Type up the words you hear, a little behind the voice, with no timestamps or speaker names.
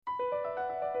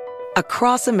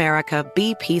Across America,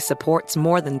 BP supports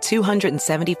more than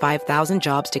 275,000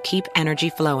 jobs to keep energy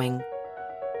flowing.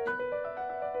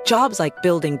 Jobs like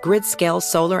building grid-scale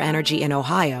solar energy in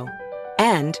Ohio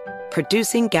and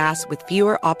producing gas with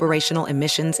fewer operational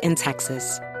emissions in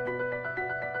Texas.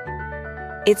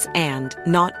 It's and,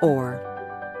 not or.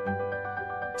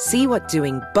 See what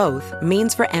doing both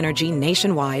means for energy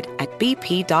nationwide at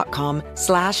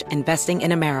bp.com/investing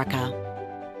in America.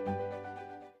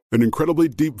 An incredibly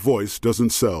deep voice doesn't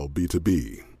sell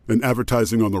B2B. And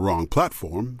advertising on the wrong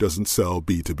platform doesn't sell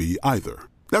B2B either.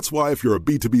 That's why if you're a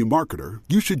B2B marketer,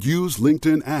 you should use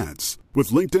LinkedIn ads.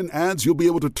 With LinkedIn ads, you'll be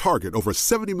able to target over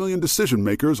 70 million decision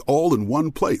makers all in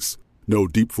one place. No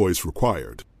deep voice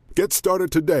required. Get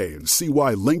started today and see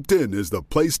why LinkedIn is the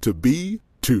place to be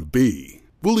to be.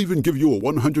 We'll even give you a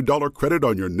 $100 credit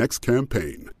on your next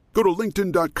campaign. Go to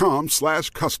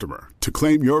linkedin.com/customer to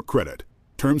claim your credit.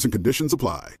 Terms and conditions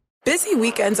apply. Busy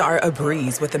weekends are a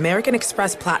breeze with American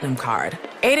Express Platinum Card.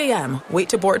 8 a.m., wait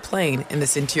to board plane in the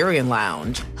Centurion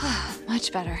Lounge.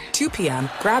 Much better. 2 p.m.,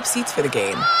 grab seats for the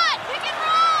game.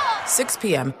 6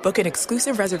 p.m., book an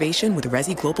exclusive reservation with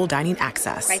Resi Global Dining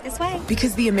Access. Right this way.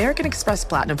 Because the American Express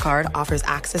Platinum Card offers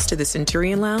access to the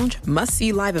Centurion Lounge,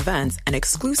 must-see live events, and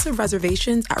exclusive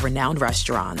reservations at renowned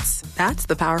restaurants. That's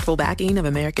the powerful backing of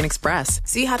American Express.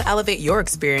 See how to elevate your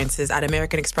experiences at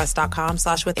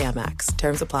americanexpress.com/withAmex.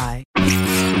 Terms apply.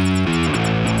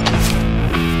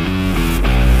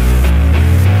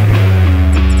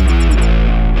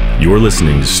 You're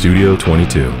listening to Studio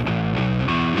 22.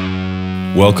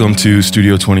 Welcome to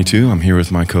Studio 22. I'm here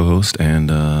with my co-host and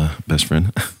best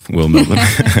friend, Will Melvin.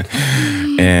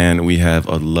 And we have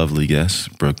a lovely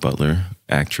guest, Brooke Butler,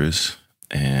 actress.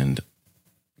 And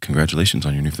congratulations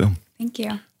on your new film. Thank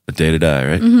you. A Day to Die,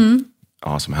 right? Mm-hmm.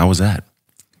 Awesome. How was that?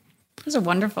 It was a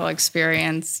wonderful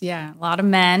experience. Yeah, a lot of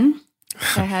men.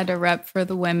 I had to rep for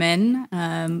the women.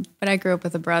 But I grew up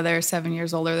with a brother 7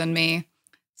 years older than me.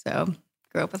 So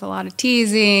grew up with a lot of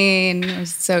teasing. I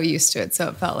was so used to it. So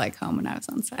it felt like home when I was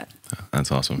on set. That's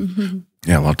awesome. Mm-hmm.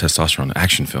 Yeah, a lot of testosterone.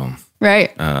 Action film.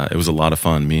 Right. It was a lot of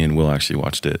fun. Me and Will actually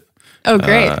watched it. Oh,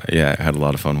 great. Yeah, I had a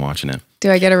lot of fun watching it. Do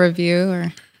I get a review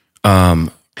or?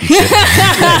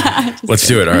 Let's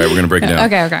do it. All right, we're going to break it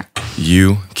down. Okay.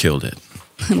 You killed it.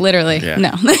 Literally. Yeah.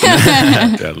 No.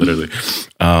 Yeah, literally.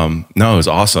 No, it was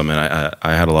awesome. And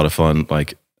I had a lot of fun,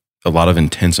 like a lot of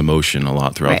intense emotion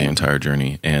throughout the entire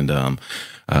journey. And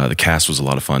the cast was a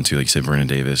lot of fun too. Like you said, Vernon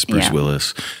Davis, Bruce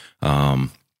Willis,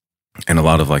 and a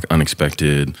lot of like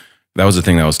unexpected. That was the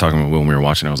thing that I was talking about when we were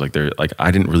watching. I was like, I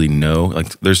didn't really know.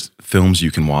 Like there's films you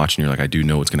can watch and you're like, I do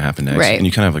know what's going to happen next. Right. And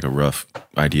you kind of have like a rough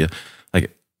idea.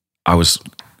 Like I was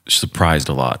surprised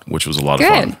a lot, which was a lot of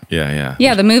fun. Yeah.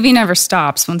 Yeah, the movie never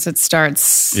stops once it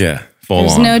starts. Yeah.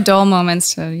 There's no dull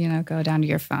moments to, go down to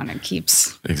your phone. It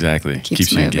keeps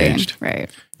keeps you engaged. Right.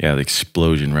 Yeah, the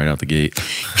explosion right out the gate.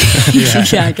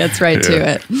 Yeah, it gets right to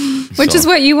it. Which is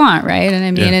what you want, right? And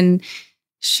I mean, and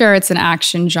sure, it's an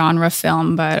action genre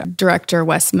film, but director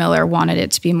Wes Miller wanted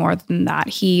it to be more than that.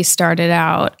 He started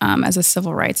out as a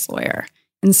civil rights lawyer.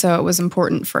 And so it was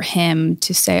important for him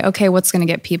to say, okay, what's going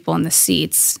to get people in the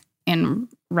seats? And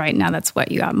right now, that's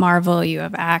what you got. Marvel, you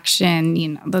have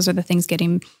action, those are the things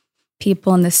getting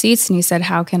people in the seats. And he said,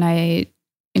 how can I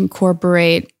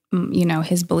incorporate,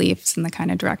 his beliefs and the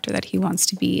kind of director that he wants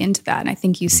to be into that? And I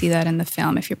think you see that in the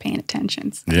film if you're paying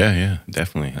attention. So. Yeah,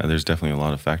 definitely. There's definitely a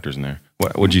lot of factors in there.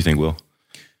 What do you think, Will?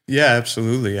 Yeah,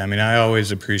 absolutely. I mean, I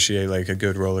always appreciate like a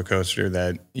good roller coaster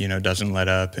that, doesn't let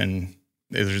up, and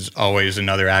there's always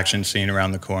another action scene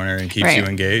around the corner and keeps you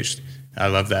engaged. I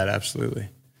love that. Absolutely.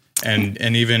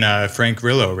 And even Frank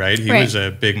Grillo, right? He was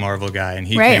a big Marvel guy, and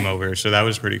he came over, so that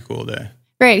was pretty cool to.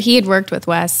 Right, he had worked with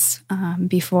Wes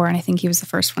before, and I think he was the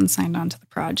first one signed on to the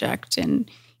project. And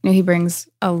he brings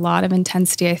a lot of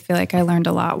intensity. I feel like I learned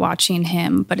a lot watching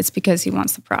him, but it's because he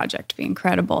wants the project to be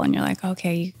incredible. And you're like,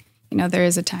 okay, there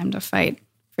is a time to fight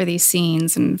for these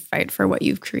scenes and fight for what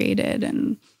you've created.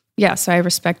 And yeah, so I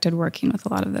respected working with a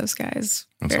lot of those guys.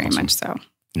 That's very awesome. Much so.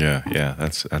 Yeah,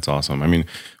 that's awesome. I mean,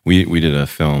 we did a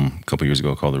film a couple years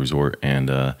ago called The Resort, and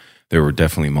there were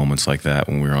definitely moments like that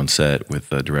when we were on set with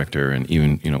the director and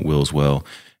even Will as well,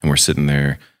 and we're sitting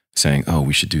there saying, "Oh,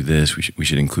 we should do this. We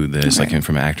should include this." Right. Like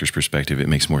from an actor's perspective, it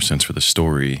makes more sense for the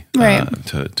story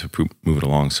to move it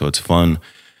along. So it's fun,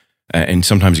 and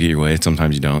sometimes you get your way,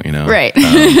 sometimes you don't. Right?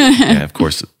 Yeah, of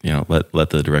course.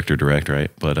 Let the director direct,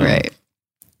 right? But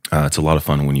it's a lot of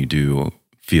fun when you do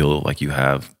feel like you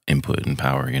have input and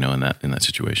power, in that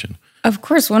situation. Of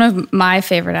course, one of my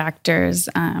favorite actors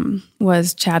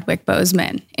was Chadwick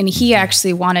Boseman, and he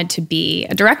actually wanted to be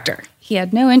a director. He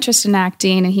had no interest in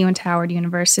acting, and he went to Howard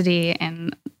University,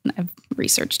 and I've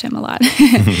researched him a lot.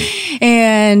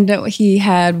 And he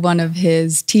had one of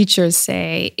his teachers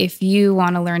say, if you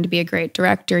want to learn to be a great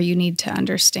director, you need to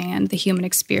understand the human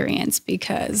experience,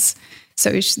 because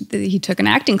so he took an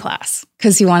acting class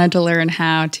because he wanted to learn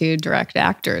how to direct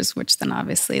actors, which then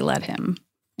obviously led him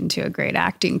into a great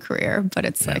acting career. But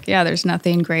it's like, there's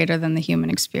nothing greater than the human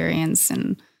experience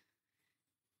and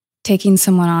taking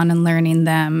someone on and learning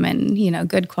them and, you know,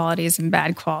 good qualities and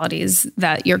bad qualities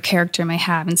that your character may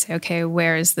have, and say, okay,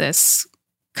 where is this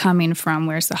coming from?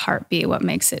 Where's the heartbeat? What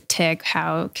makes it tick?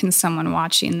 How can someone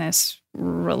watching this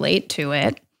relate to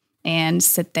it? And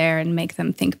sit there and make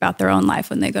them think about their own life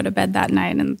when they go to bed that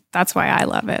night. And that's why I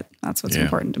love it. That's what's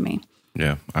important to me.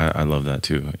 Yeah, I love that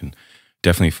too. And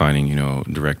definitely finding, you know,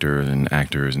 directors and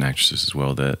actors and actresses as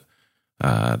well that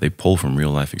they pull from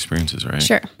real life experiences, right?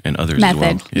 Sure. And others Method.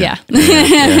 as well. Yeah.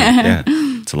 Yeah.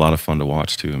 It's a lot of fun to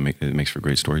watch too. It makes for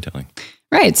great storytelling.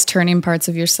 Right. It's turning parts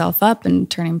of yourself up and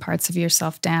turning parts of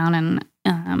yourself down.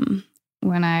 And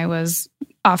when I was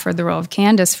offered the role of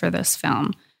Candace for this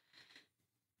film,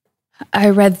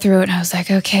 I read through it and I was like,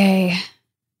 okay,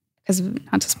 because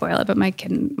not to spoil it, but my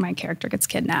character gets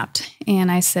kidnapped.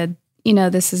 And I said, you know,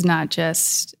 this is not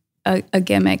just a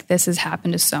gimmick. This has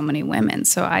happened to so many women.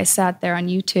 So I sat there on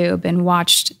YouTube and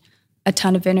watched a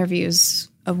ton of interviews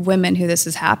of women who this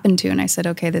has happened to. And I said,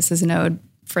 okay, this is an ode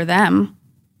for them.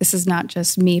 This is not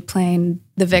just me playing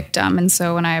the victim. And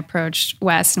so when I approached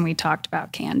Wes and we talked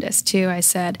about Candace too, I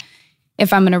said,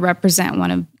 if I'm going to represent one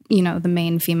of, you know, the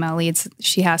main female leads,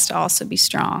 she has to also be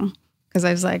strong. Because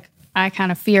I was like, I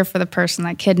kind of fear for the person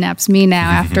that kidnaps me now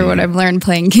after what I've learned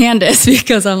playing Candace,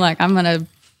 because I'm like, I'm going to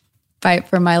fight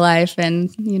for my life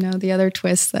and, you know, the other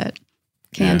twists that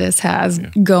Candace has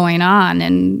going on.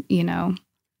 And, you know,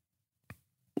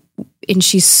 and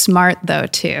she's smart though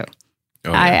too.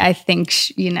 Oh, yeah. I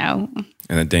think, you know.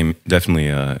 And that dame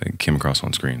definitely came across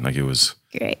on screen. Like it was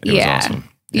great. It was awesome.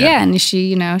 Yeah. And she,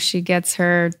 you know, she gets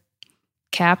her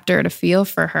captor to feel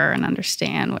for her and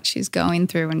understand what she's going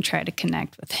through and try to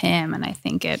connect with him. And I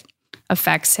think it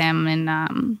affects him.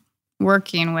 And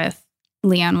working with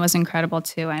Leon was incredible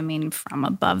too. I mean, from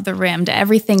Above the Rim to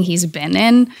everything he's been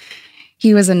in,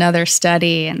 he was another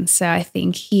study. And so I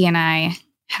think he and I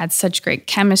had such great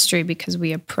chemistry because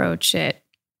we approach it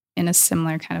in a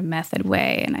similar kind of method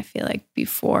way. And I feel like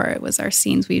before it was our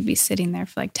scenes, we'd be sitting there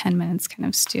for like 10 minutes kind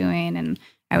of stewing, and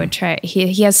I would try.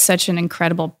 He has such an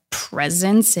incredible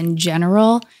presence in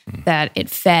general that it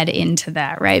fed into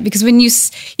that, right? Because when you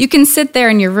can sit there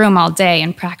in your room all day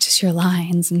and practice your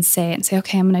lines and say,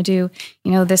 okay, I'm going to do,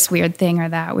 you know, this weird thing or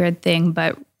that weird thing,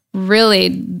 but really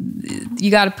you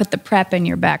got to put the prep in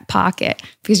your back pocket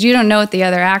because you don't know what the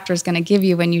other actor is going to give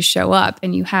you when you show up,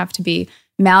 and you have to be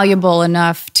malleable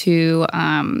enough to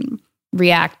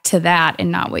react to that and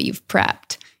not what you've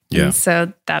prepped. Yeah. And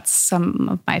so that's some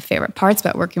of my favorite parts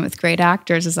about working with great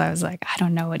actors is I was like, I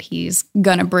don't know what he's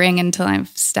going to bring until I've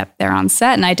stepped there on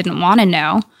set, and I didn't want to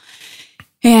know.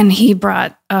 And he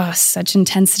brought such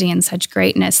intensity and such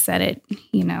greatness that it,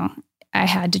 you know, I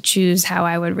had to choose how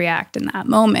I would react in that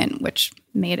moment, which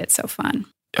made it so fun.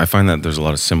 I find that there's a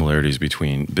lot of similarities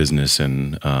between business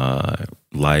and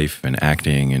life and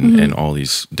acting and all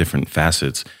these different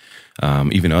facets.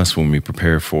 Even us, when we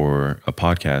prepare for a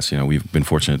podcast, you know, we've been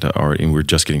fortunate to already, and we're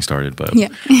just getting started, but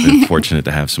been fortunate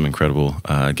to have some incredible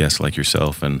guests like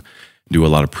yourself and do a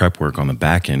lot of prep work on the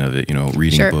back end of it, you know,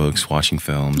 reading books, watching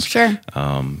films,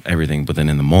 everything. But then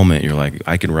in the moment, you're like,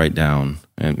 I could write down,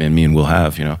 and me and Will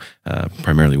have, you know,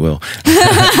 primarily Will,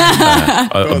 a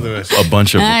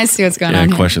bunch of I see what's going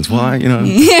on questions. Why, you know,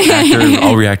 actor,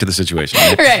 I'll react to the situation.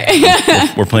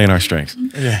 Right. We're playing our strengths.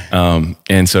 Yeah.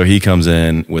 And so he comes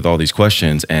in with all these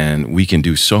questions, and we can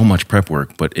do so much prep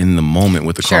work, but in the moment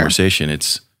with the conversation,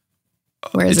 it's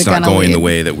not going the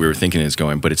way that we were thinking it's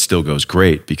going, but it still goes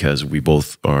great because we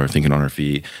both are thinking on our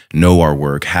feet, know our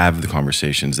work, have the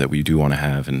conversations that we do want to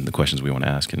have and the questions we want to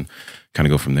ask, and kind of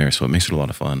go from there. So it makes it a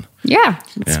lot of fun. Yeah.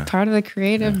 It's part of the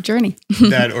creative journey.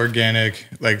 That organic,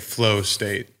 like, flow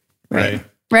state, right?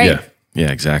 Right.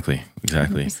 Yeah, exactly.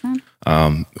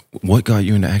 What got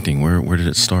you into acting? Where did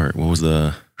it start? What was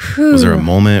was there a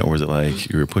moment, or was it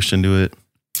like you were pushed into it?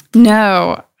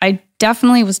 No, I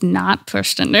definitely was not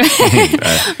pushed into it.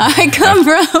 I come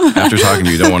from after talking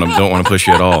to you, don't want to push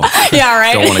you at all. Yeah,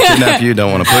 right. Don't want to kidnap you.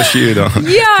 Don't want to push you. Yeah,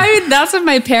 I mean, that's what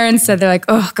my parents said. They're like,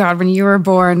 "Oh God, when you were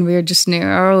born, we just knew.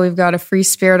 Oh, we've got a free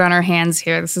spirit on our hands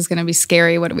here. This is going to be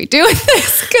scary. What do we do with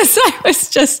this?" Because I was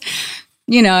just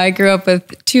I grew up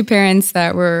with two parents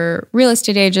that were real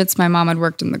estate agents. My mom had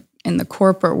worked in the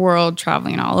corporate world,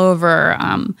 traveling all over.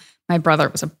 My brother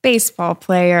was a baseball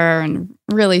player and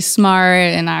really smart,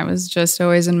 and I was just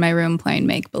always in my room playing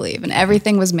make-believe, and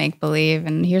everything was make-believe,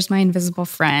 and here's my invisible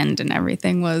friend, and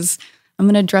everything was, I'm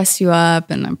going to dress you up,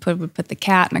 and I would put the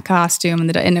cat in a costume,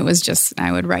 and it was just,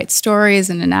 I would write stories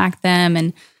and enact them,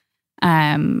 and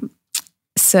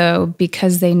so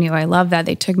because they knew I loved that,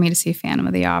 they took me to see Phantom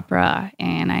of the Opera,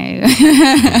 and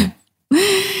I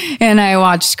and I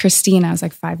watched Christine. I was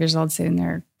like 5 years old, sitting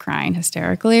there crying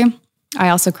hysterically. I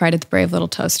also cried at the Brave Little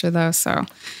Toaster, though, so.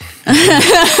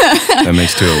 That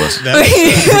makes two of us.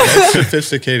 That's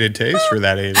sophisticated taste for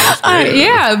that age.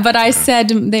 Yeah, but I said,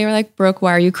 they were like, Brooke,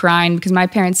 why are you crying? Because my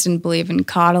parents didn't believe in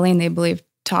coddling. They believed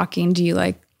talking to you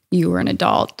like you were an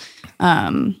adult.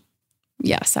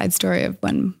 Side story of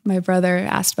when my brother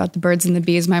asked about the birds and the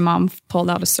bees, my mom pulled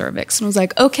out a cervix and was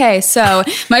like, okay, so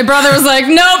my brother was like,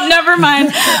 nope, never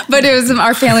mind. But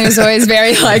our family was always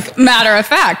very like matter of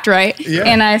fact, right? Yeah.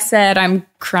 And I said, I'm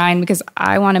crying because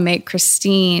I want to make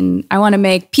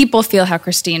people feel how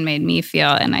Christine made me feel.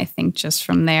 And I think just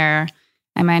from there,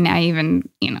 I think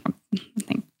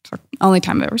the only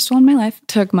time I've ever stolen my life,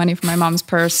 took money from my mom's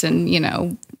purse and,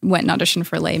 went and auditioned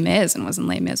for Les Mis and was in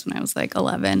Les Mis when I was like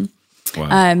 11.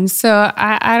 Wow. So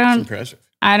I don't. That's impressive.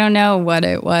 I don't know what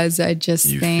it was. I just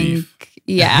think, thief.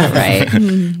 Yeah, right.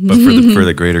 But for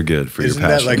the greater good, for Isn't your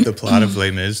passion. Isn't that like the plot of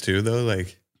Les Mis too, though?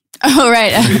 Like, oh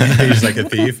right, he's like a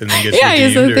thief and then gets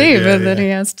he's a redeemed thief, and then he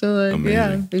has to like,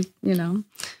 Amazing.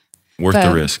 Worth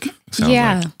the risk.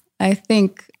 Yeah, like. I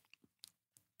think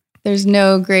there's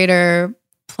no greater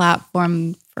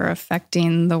platform for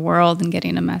affecting the world and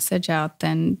getting a message out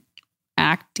than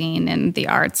acting and the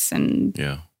arts and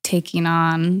taking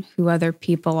on who other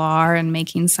people are and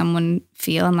making someone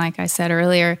feel. And like I said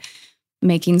earlier,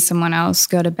 making someone else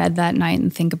go to bed that night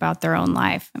and think about their own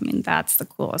life. I mean, that's the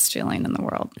coolest feeling in the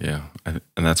world. Yeah. And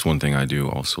that's one thing I do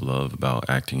also love about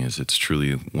acting is it's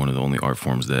truly one of the only art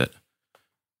forms that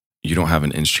you don't have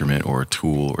an instrument or a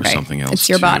tool or something else. It's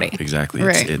your body. Exactly.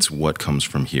 Right. It's what comes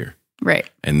from here. Right.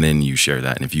 And then you share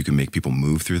that. And if you can make people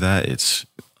move through that, it's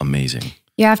amazing.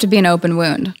 You have to be an open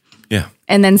wound. Yeah.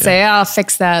 And then say, I'll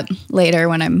fix that later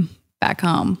when I'm back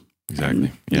home.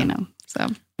 Exactly. And, so.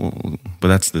 Well, but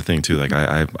that's the thing too. Like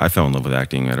I fell in love with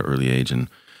acting at an early age and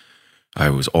I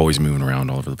was always moving around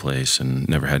all over the place and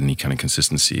never had any kind of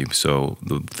consistency. So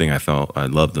the thing I felt I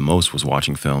loved the most was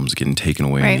watching films, getting taken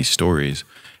away in these stories.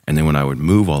 And then when I would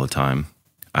move all the time,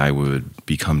 I would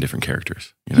become different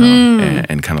characters,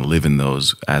 and kind of live in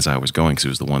those as I was going because it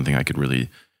was the one thing I could really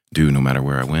do no matter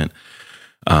where I went.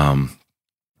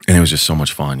 And it was just so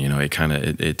much fun,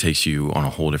 it takes you on a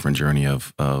whole different journey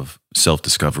of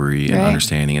self-discovery and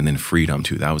understanding and then freedom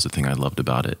too. That was the thing I loved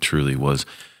about it truly was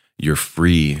you're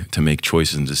free to make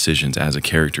choices and decisions as a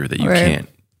character that you can't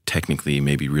technically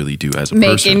maybe really do as a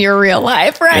person. In your real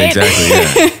life, right?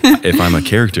 Exactly, yeah. If I'm a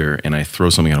character and I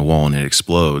throw something at a wall and it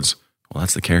explodes, well,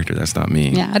 that's the character. That's not me.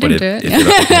 Yeah, I didn't do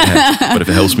it. But if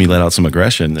it helps me let out some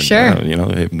aggression,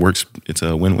 then it works. It's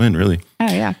a win-win, really.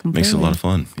 Oh, yeah, completely. Makes it a lot of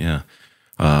fun, yeah.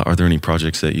 Are there any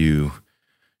projects that you,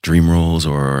 dream roles,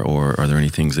 or are there any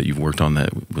things that you've worked on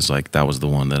that was like, that was the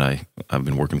one that I've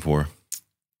been working for?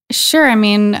 Sure. I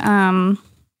mean,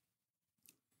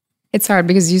 it's hard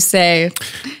because you say,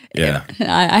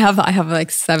 I have like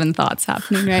 7 thoughts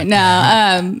happening right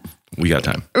now. We got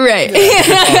time. Right.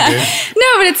 No,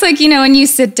 but it's like, when you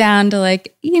sit down to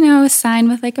like, sign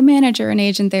with like a manager, an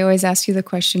agent, they always ask you the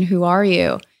question, who are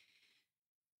you?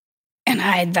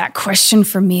 And that question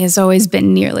for me has always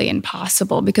been nearly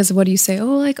impossible because what do you say?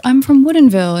 Oh, like I'm from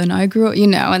Woodinville and I grew up,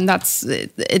 and that's,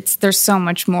 there's so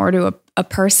much more to a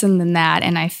person than that.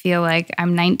 And I feel like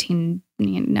I'm 19,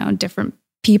 different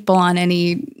people on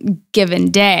any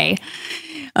given day.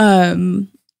 And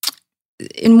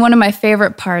one of my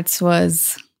favorite parts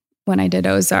was when I did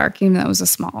Ozark, even though it was a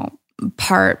small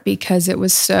part because it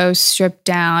was so stripped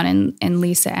down, and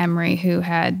Lisa Emery, who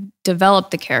had developed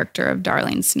the character of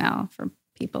Darlene Snell, for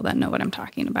people that know what I'm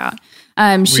talking about,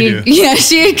 she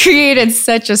had created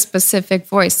such a specific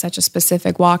voice, such a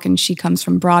specific walk, and she comes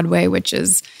from Broadway, which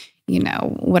is,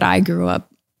 what I grew up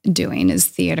doing is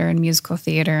theater and musical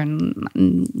theater and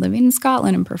living in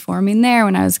Scotland and performing there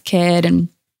when I was a kid, and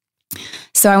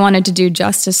so I wanted to do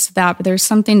justice to that, but there's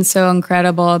something so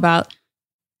incredible about,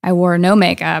 I wore no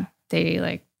makeup. They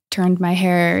like turned my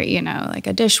hair, like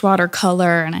a dishwater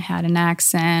color, and I had an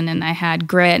accent and I had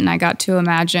grit, and I got to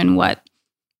imagine what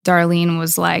Darlene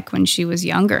was like when she was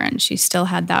younger, and she still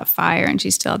had that fire and she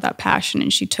still had that passion,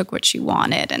 and she took what she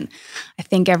wanted. And I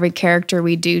think every character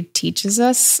we do teaches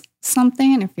us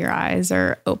something, if your eyes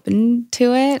are open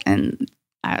to it. And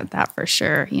that for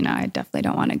sure, I definitely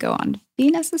don't want to go on to be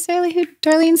necessarily who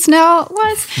Darlene Snell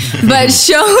was, but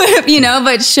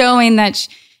showing that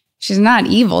she's not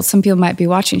evil. Some people might be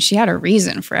watching. She had a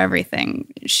reason for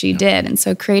everything she did. And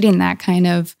so creating that kind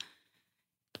of,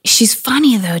 she's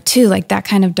funny though too, like that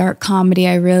kind of dark comedy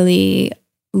I really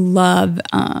love.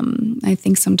 I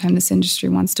think sometimes this industry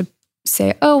wants to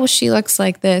say, oh, well, she looks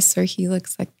like this or he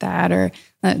looks like that, or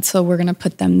so we're going to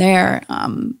put them there.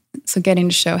 So getting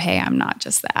to show, hey, I'm not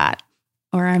just that,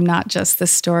 or I'm not just the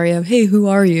story of, hey, who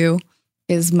are you,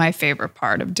 is my favorite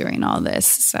part of doing all this.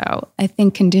 So I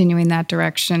think continuing that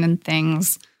direction and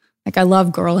things, like I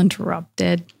love Girl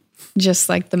Interrupted, just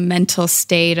like the mental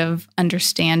state of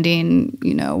understanding,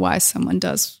 why someone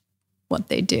does what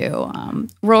they do.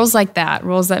 Roles like that,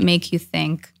 roles that make you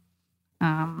think.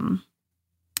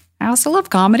 I also love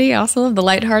comedy. I also love the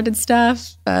lighthearted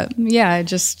stuff. But yeah,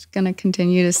 just going to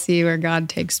continue to see where God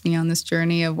takes me on this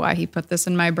journey of why he put this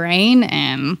in my brain,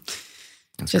 and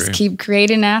That's just great. Keep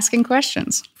creating, asking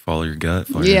questions. Follow your gut,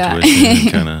 follow your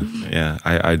intuition.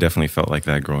 I definitely felt like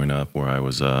that growing up, where I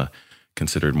was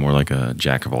considered more like a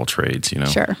jack of all trades,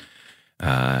 Sure.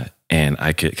 And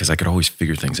because I could always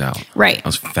figure things out. Right. I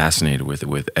was fascinated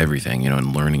with everything,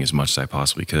 and learning as much as I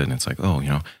possibly could. And it's like,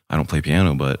 I don't play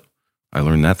piano, but I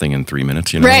learned that thing in 3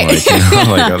 minutes, Right.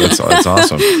 That's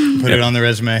awesome. Put it on the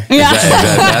resume. Yeah.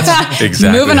 That's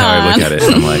exactly Moving how on. I look at it.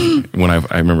 I'm like, when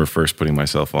I remember first putting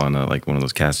myself on like one of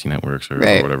those casting networks or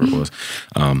whatever it was,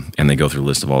 and they go through a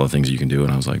list of all the things you can do,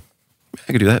 and I was like,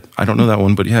 I could do that. I don't know that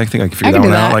one, but yeah, I think I can figure that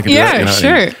one out. I can do that.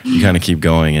 Sure. And you kind of keep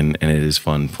going, and it is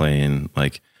fun playing,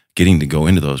 like getting to go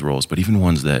into those roles, but even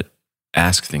ones that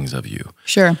ask things of you.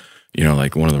 Sure.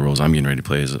 Like one of the roles I'm getting ready to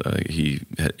play is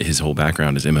his whole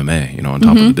background is MMA, on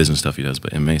top of the business stuff he does,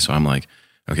 but MMA. So I'm like,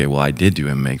 okay, well, I did do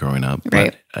MMA growing up,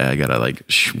 but I got to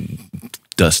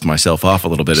dust myself off a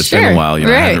little bit. It's been a while, I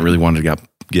haven't really wanted to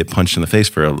get punched in the face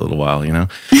for a little while,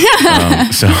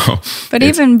 But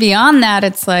even beyond that,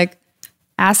 it's like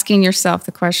asking yourself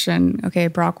the question, okay,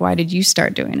 Brock, why did you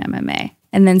start doing MMA?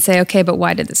 And then say, okay, but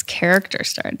why did this character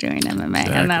start doing MMA?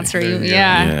 Exactly. And that's where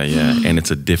Yeah. And it's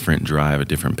a different drive, a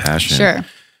different passion. Sure.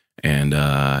 And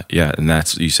and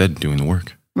that's, you said, doing the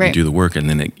work. Right. You do the work, and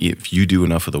then if you do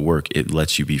enough of the work, it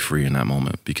lets you be free in that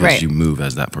moment, because you move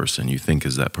as that person, you think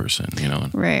as that person,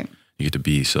 and right. you get to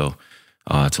be. So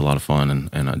it's a lot of fun,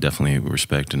 and I definitely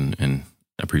respect and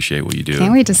appreciate what you do.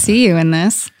 Can't wait to see you in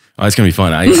this. Oh, it's going to be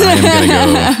fun.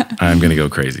 I'm going to go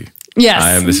crazy.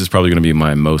 Yes. This is probably going to be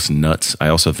my most nuts. I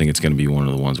also think it's going to be one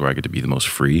of the ones where I get to be the most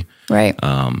free. Right.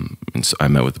 And so I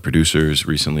met with the producers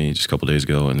recently, just a couple of days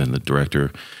ago, and then the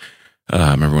director.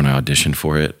 I remember when I auditioned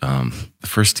for it. The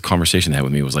first conversation they had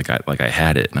with me was like I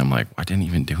had it, and I'm like, I didn't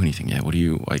even do anything yet.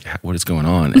 What is going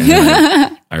on? And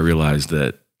then I realized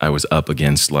that I was up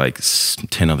against like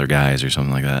 10 other guys or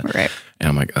something like that. Right. And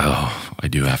I'm like, oh, I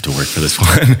do have to work for this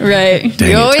one. Right.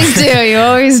 You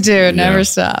always do. It never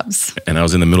stops. And I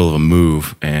was in the middle of a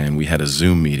move, and we had a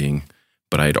Zoom meeting,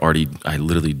 but I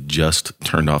literally just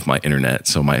turned off my internet.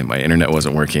 So my internet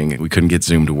wasn't working. We couldn't get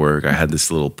Zoom to work. I had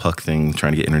this little puck thing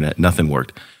trying to get internet. Nothing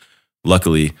worked.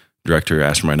 Luckily, director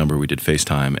asked for my number. We did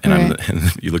FaceTime,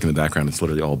 and you look in the background, it's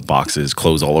literally all boxes,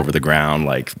 clothes all over the ground,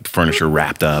 like furniture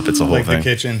wrapped up. It's a whole thing. The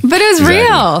kitchen. But it was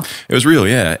real. It was real,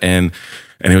 yeah. And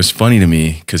it was funny to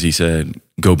me because he said,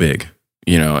 "Go big,"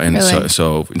 And really?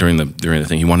 so during the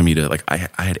thing, he wanted me to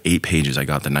I had 8 pages I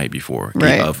got the night before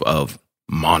of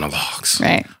monologues,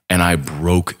 right? And I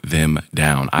broke them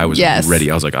down. I was ready.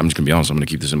 I was like, I'm just gonna be honest. I'm gonna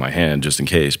keep this in my hand just in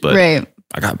case. But I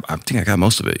think I got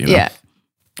most of it. Yeah.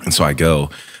 And so I go,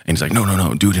 and he's like,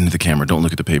 no, do it into the camera. Don't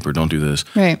look at the paper. Don't do this.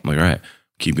 Right. I'm like, all right,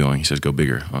 keep going. He says, go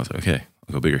bigger. I was like, okay,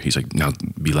 I'll go bigger. He's like, now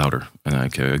be louder. And I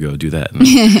go do that.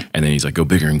 And then he's like, go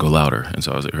bigger and go louder. And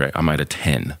so I was like, all right, I'm at a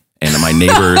 10. And my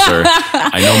neighbors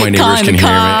I know my neighbors can hear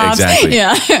me. Exactly.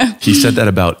 Yeah. He said that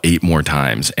about 8 more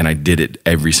times. And I did it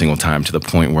every single time to the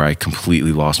point where I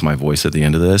completely lost my voice at the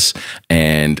end of this.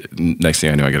 And next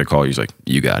thing I knew, I get a call. He's like,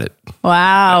 you got it.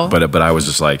 Wow. But I was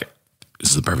just like, this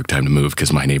is the perfect time to move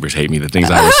because my neighbors hate me. The things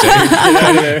I was saying.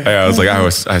 I was like,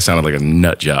 I sounded like a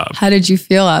nut job. How did you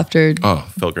feel after? Oh,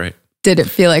 felt great. Did it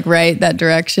feel like that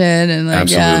direction? And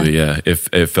absolutely, yeah.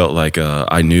 It felt like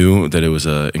I knew that it was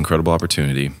an incredible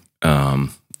opportunity.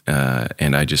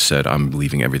 And I just said, I'm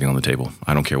leaving everything on the table.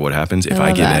 I don't care what happens. If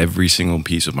I give every single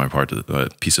piece of my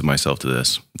piece of myself to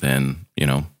this, then,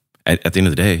 at the end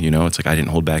of the day, it's like I didn't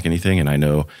hold back anything. And I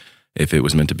know if it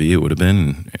was meant to be, it would have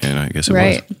been. And I guess it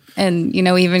was. And,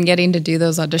 even getting to do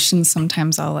those auditions,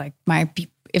 sometimes I'll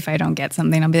if I don't get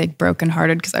something, I'll be like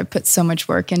brokenhearted because I put so much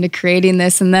work into creating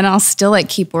this, and then I'll still like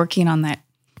keep working on that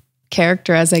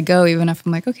character as I go, even if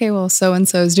I'm like, okay, well,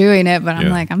 so-and-so is doing it, but I'm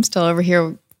like, I'm still over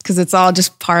here because it's all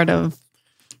just part of,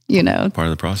 part of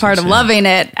the process, part of loving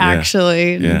it,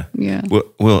 actually. Yeah.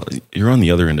 Well, you're on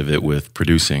the other end of it with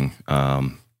producing,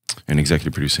 and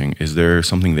executive producing. Is there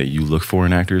something that you look for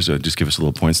in actors? Just give us a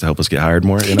little points to help us get hired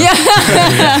more.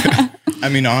 Yeah. I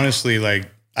mean, honestly, like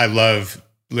I love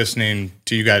listening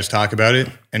to you guys talk about it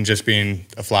and just being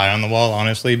a fly on the wall,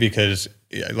 honestly, because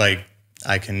like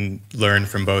I can learn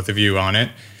from both of you on it.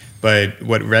 But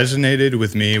what resonated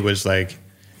with me was like,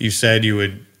 you said you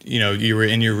would, you were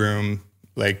in your room,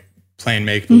 like playing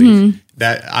make-believe.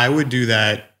 That I would do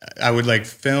that. I would like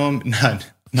film, not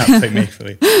play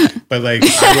make-believe, but like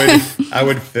I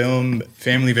would film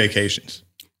family vacations.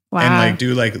 Wow. And like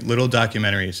do like little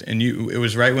documentaries. And it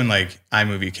was right when like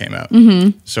iMovie came out.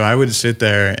 So I would sit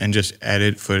there and just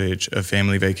edit footage of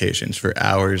family vacations for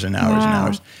hours and hours and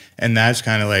hours. And that's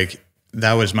kind of like,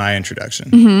 that was my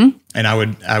introduction. And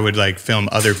I would like film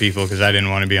other people because I didn't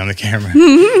want to be on the camera.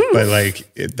 But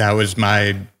like that was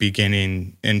my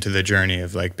beginning into the journey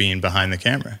of like being behind the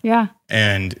camera. Yeah.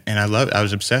 And I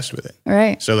was obsessed with it.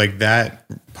 Right. So like that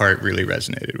part really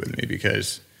resonated with me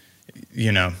because,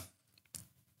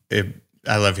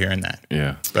 I love hearing that.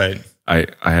 Yeah. But I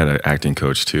had an acting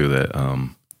coach too that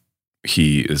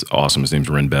he is awesome. His name's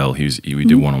Ren Bell. We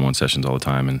do one-on-one sessions all the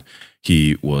time, and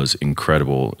he was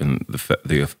incredible in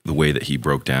the way that he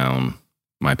broke down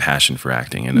my passion for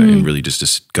acting and really just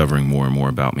discovering more and more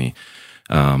about me.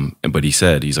 But he's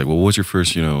like, well, what's your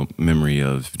first, memory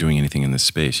of doing anything in this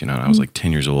space? And I was like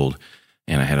 10 years old.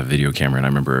 And I had a video camera, and I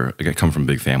remember I come from a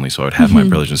big family, so I would have my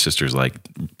brothers and sisters like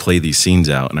play these scenes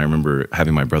out. And I remember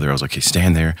having my brother, I was like, "Hey,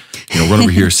 stand there, run over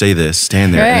here, say this,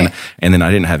 stand there." Right. And then I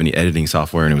didn't have any editing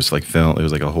software, and it was like film. It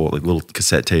was like a whole like little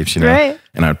cassette tapes, Right.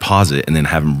 And I'd pause it and then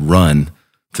have him run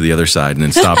to the other side and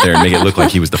then stop there and make it look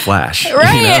like he was the Flash.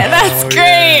 Right, that's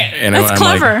great. And that's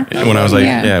clever. Like, when I was like,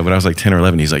 when I was like 10 or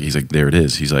 11, he's like, there it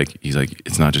is. He's like,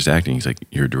 it's not just acting. He's like,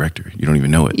 you're a director. You don't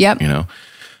even know it. Yep.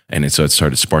 And so it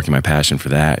started sparking my passion for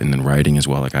that, and then writing as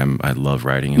well. Like I love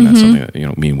writing, and that's something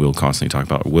that me and Will constantly talk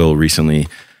about. Will recently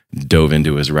dove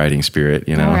into his writing spirit.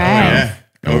 Right.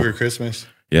 Over Christmas.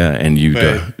 Yeah, and you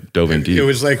dove in deep. It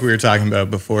was like we were talking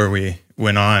about before we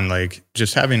went on, like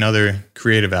just having other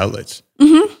creative outlets.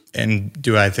 And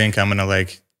do I think I'm gonna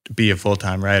like be a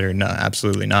full-time writer? No,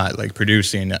 absolutely not. Like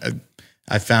producing,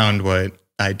 I found what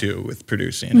I do with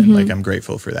producing, and like I'm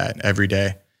grateful for that every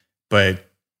day. But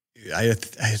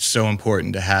it's so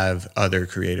important to have other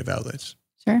creative outlets.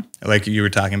 Sure. Like you were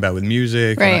talking about with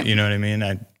music, right. You know what I mean?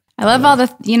 I love all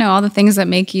the, all the things that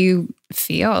make you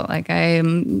feel. Like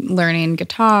I'm learning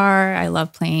guitar. I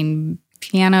love playing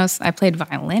pianos. I played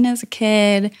violin as a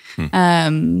kid.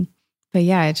 But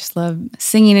yeah, I just love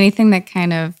singing anything that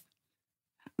kind of,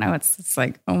 I don't know, it's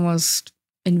like almost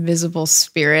invisible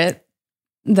spirit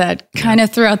that kind of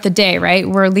throughout the day, right?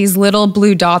 Where these little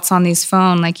blue dots on these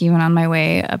phone, like even on my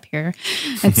way up here,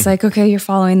 it's like, okay, you're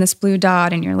following this blue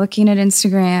dot and you're looking at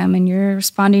Instagram and you're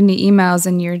responding to emails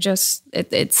and you're just,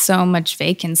 it's so much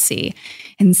vacancy.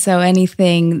 And so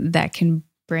anything that can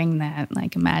bring that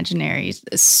like imaginary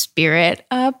spirit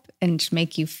up and just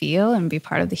make you feel and be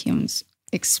part of the human's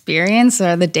experience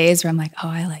are the days where I'm like, oh,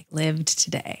 I like lived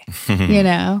today,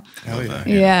 Hell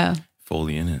yeah.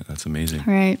 Fully in it. That's amazing.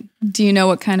 Right. Do you know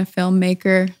what kind of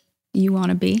filmmaker you want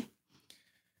to be?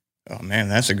 Oh man,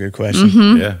 that's a good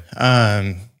question.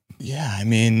 Yeah. Yeah. I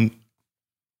mean,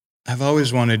 I've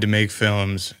always wanted to make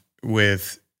films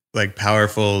with like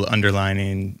powerful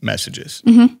underlining messages.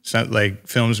 So like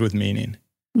films with meaning.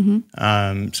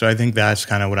 So I think that's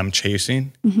kind of what I'm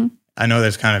chasing. I know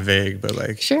that's kind of vague, but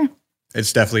like, sure,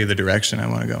 it's definitely the direction I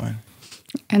want to go in.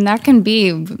 And that can be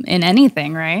in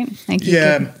anything, right? Like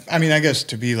I mean, I guess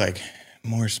to be like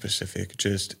more specific,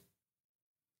 just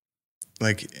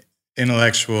like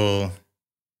intellectual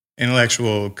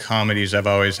comedies I've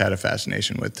always had a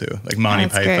fascination with too. Like Monty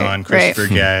Python, Christopher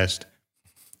Guest,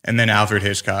 and then Alfred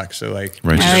Hitchcock. So like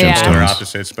Righteous Gemstones. Polar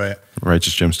opposites, but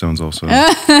Righteous Gemstones also.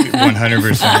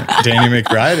 100%. Danny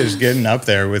McBride is getting up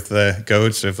there with the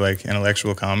goats of like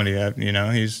intellectual comedy.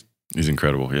 He's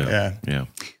incredible. Yeah.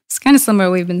 It's kind of similar to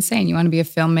what we've been saying. You want to be a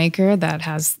filmmaker that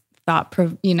has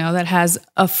that has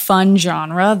a fun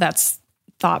genre that's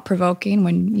thought provoking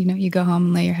when, you go home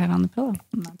and lay your head on the pillow.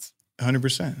 And that's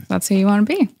 100%. That's who you want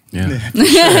to be. Yeah.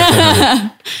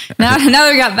 Now that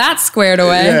we got that squared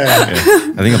away.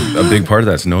 I think a big part of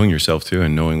that's knowing yourself too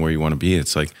and knowing where you want to be.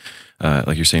 It's like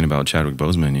you're saying about Chadwick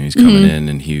Boseman, he's coming in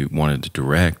and he wanted to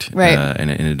direct, right. And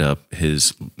it ended up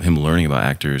him learning about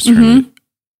actors turned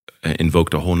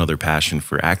invoked a whole nother passion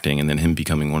for acting, and then him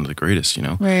becoming one of the greatest, you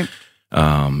know? Right.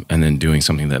 And then doing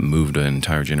something that moved an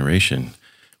entire generation,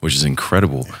 which is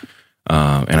incredible.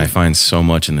 And I find so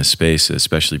much in this space,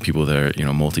 especially people that are, you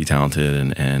know,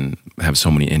 multi-talented and have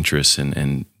so many interests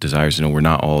and desires. You know, we're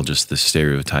not all just the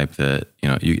stereotype that, you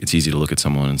know, it's easy to look at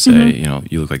someone and say, you know,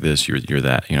 you look like this, you're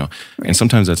that, you know. Right. And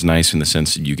sometimes that's nice in the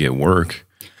sense that you get work.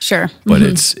 Sure. But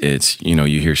it's, you know,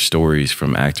 you hear stories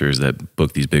from actors that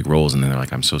book these big roles and then they're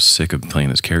like, I'm so sick of playing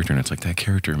this character. And it's like, that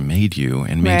character made you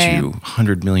and made you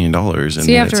 $100 million. And so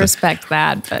you have to respect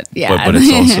that, but yeah. But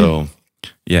it's also,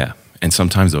 yeah. And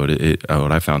sometimes though,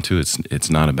 what I found too, it's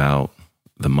not about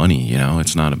the money, you know,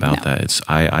 it's not about that. It's,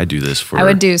 I do this for. I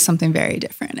would do something very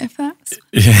different if that's.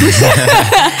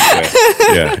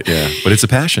 yeah. But it's a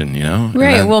passion, you know?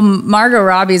 Right. Well, Margot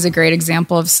Robbie is a great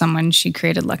example of someone. She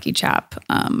created Lucky Chap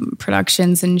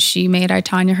Productions, and she made I,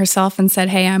 Tonya herself and said,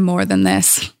 hey, I'm more than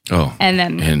this. Oh. And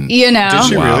then, you know. Did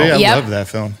she really? I love that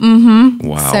film. Mm-hmm.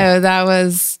 Wow. So that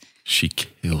was. She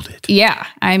killed it. Yeah.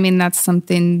 I mean, that's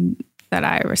something that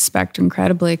I respect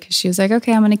incredibly, because she was like,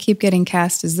 okay, I'm going to keep getting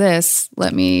cast as this.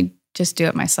 Let me just do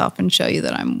it myself and show you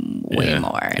that I'm way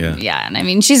more. And and I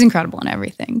mean, she's incredible in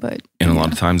everything, but. And a lot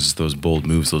of times it's those bold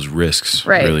moves, those risks,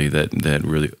 really, that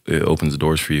really it opens the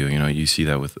doors for you. You know, you see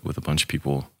that with a bunch of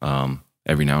people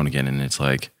every now and again, and it's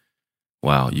like,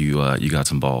 wow, you got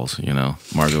some balls, you know?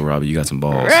 Margot Robbie, you got some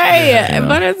balls. Right. You know?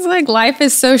 But it's like, life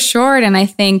is so short, and I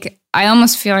think I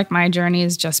almost feel like my journey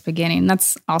is just beginning.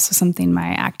 That's also something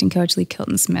my acting coach, Lee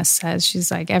Kilton Smith, says. She's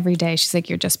like, every day, she's like,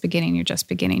 you're just beginning.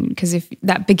 Because if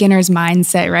that beginner's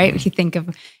mindset, right? If you think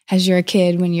of as you're a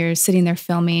kid, when you're sitting there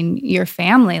filming your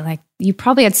family, like you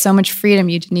probably had so much freedom,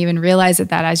 you didn't even realize it,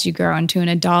 that as you grow into an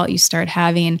adult, you start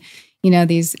having, you know,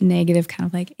 these negative kind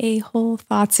of like a-hole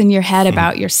thoughts in your head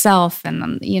about yourself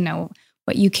and, you know,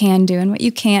 what you can do and what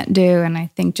you can't do. And I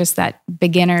think just that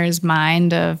beginner's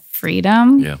mind of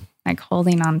freedom, like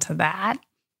holding on to that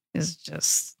is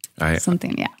just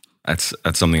something, That's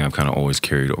something I've kind of always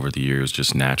carried over the years,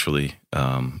 just naturally.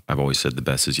 I've always said the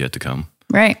best is yet to come.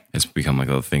 Right. It's become like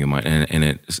a thing of mine. And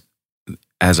it,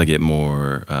 as I get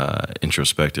more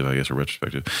introspective, I guess, or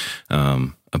retrospective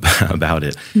about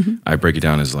it, I break it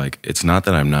down as like, it's not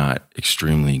that I'm not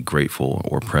extremely grateful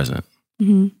or present.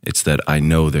 It's that I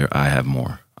know I have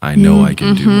more. I know I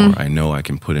can do more. I know I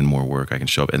can put in more work. I can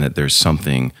show up, and that there's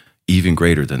something even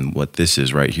greater than what this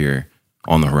is right here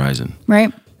on the horizon.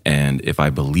 Right. And if I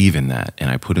believe in that and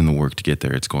I put in the work to get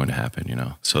there, it's going to happen, you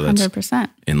know? So that's 100%.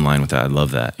 In line with that. I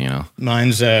love that, you know?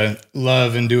 Mine's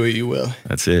love and do what you will.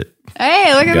 That's it.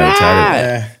 Hey, look at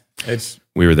that.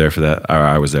 We were there for that. Or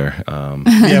I was there. When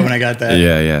I got that.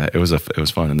 Yeah. It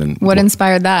was fun. And then what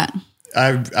inspired that?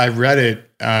 I read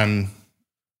it.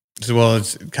 Well,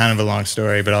 it's kind of a long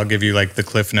story, but I'll give you like the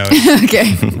cliff notes.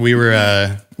 Okay. We were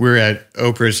at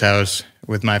Oprah's house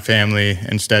with my family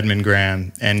and Stedman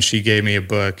Graham, and she gave me a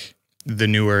book, The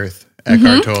New Earth,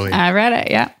 Eckhart Tolle. I read it,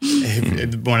 yeah.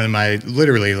 One of my,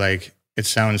 literally, like, it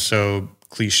sounds so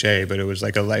cliche, but it was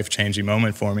like a life-changing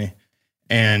moment for me.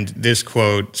 And this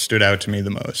quote stood out to me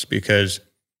the most, because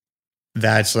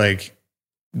that's like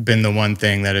been the one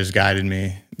thing that has guided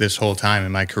me this whole time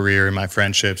in my career, in my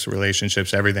friendships,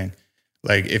 relationships, everything.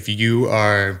 Like, if you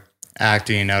are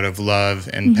acting out of love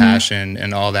and passion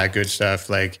and all that good stuff,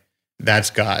 like,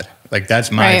 that's God. Like, that's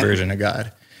my version of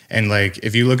God. And like,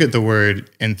 if you look at the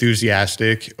word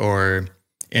enthusiastic or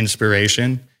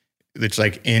inspiration, it's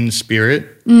like in spirit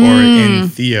or in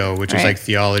theo, which is like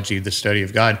theology, the study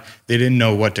of God. They didn't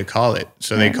know what to call it.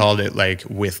 So they called it like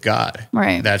with God.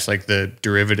 Right. That's like the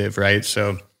derivative, right?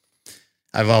 So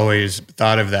I've always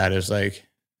thought of that as like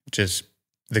just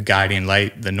the guiding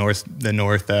light, the north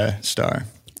star.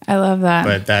 I love that.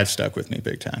 But that stuck with me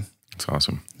big time. It's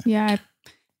awesome. Yeah.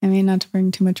 I mean, not to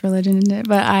bring too much religion into it,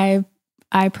 but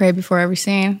I pray before every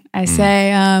scene. I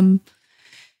say,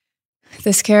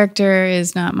 this character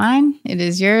is not mine. It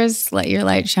is yours. Let your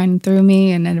light shine through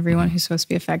me and everyone who's supposed to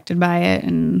be affected by it.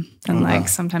 And then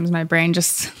sometimes my brain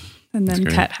just, and then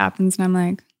cut happens and I'm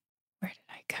like, where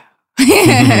did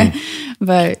I go?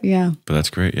 But yeah. But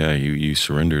that's great. Yeah. You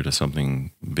surrender to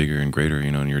something bigger and greater, you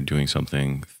know, and you're doing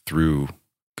something through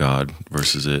God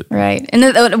versus it. Right. And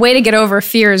the way to get over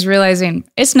fear is realizing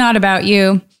it's not about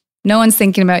you. No one's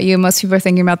thinking about you. Most people are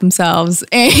thinking about themselves.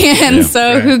 And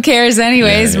who cares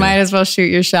anyways? Might as well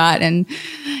shoot your shot. And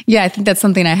I think that's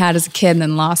something I had as a kid and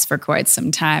then lost for quite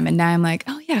some time. And now I'm like,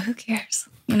 oh yeah, who cares?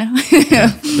 You know?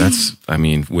 That's, I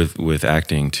mean, with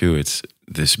acting too, it's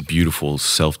this beautiful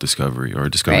self-discovery or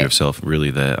discovery of self, really,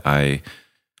 that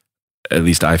at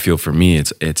least I feel for me,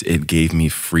 it gave me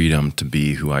freedom to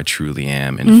be who I truly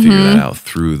am and figure that out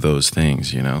through those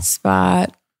things, you know?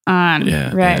 Spot on.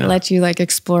 Yeah, right. yeah. Let you like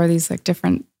explore these like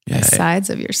different sides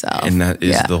of yourself. And that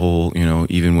is the whole, you know,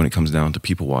 even when it comes down to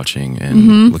people watching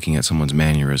and looking at someone's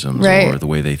mannerisms or the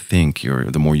way they think, or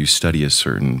the more you study a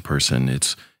certain person,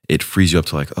 it frees you up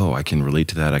to like, oh, I can relate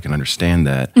to that. I can understand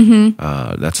that.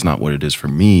 That's not what it is for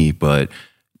me, but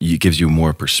it gives you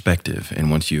more perspective. And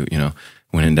once you know,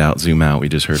 when in doubt, zoom out. We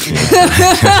just heard from you.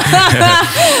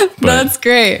 That's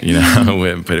great. You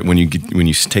know, but when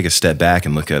you take a step back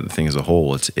and look at the thing as a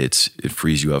whole, it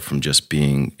frees you up from just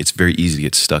being. It's very easy to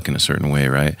get stuck in a certain way,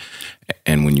 right?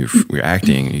 And when you're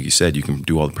acting, you said you can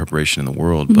do all the preparation in the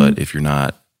world, but if you're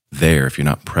not there, if you're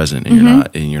not present,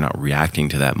 and you're not reacting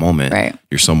to that moment,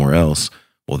 you're somewhere else.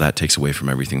 Well, that takes away from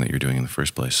everything that you're doing in the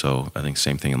first place. So I think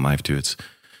same thing in life too. It's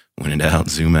when in doubt,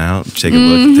 zoom out, take a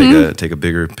look, take a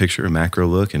bigger picture, a macro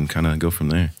look, and kind of go from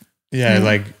there. Yeah,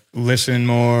 like listen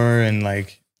more, and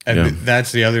like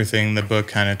that's the other thing the book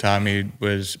kind of taught me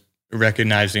was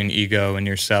recognizing ego in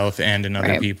yourself and in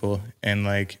other people, and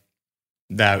like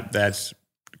that's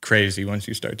crazy once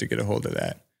you start to get a hold of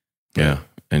that. Yeah,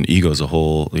 and ego as a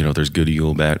whole, you know, there's good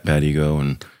ego, bad ego,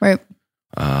 and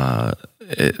I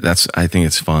think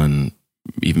it's fun,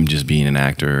 even just being an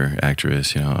actor,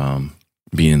 actress, you know.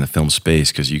 Being in the film space,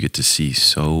 because you get to see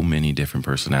so many different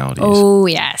personalities. Oh,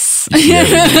 yes.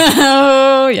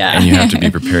 Oh, yeah. And you have to be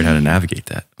prepared how to navigate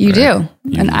that. You do.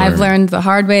 I've learned the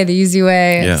hard way, the easy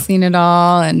way. I've seen it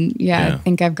all. And I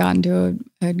think I've gotten to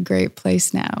a great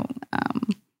place now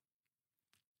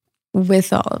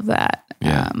with all of that.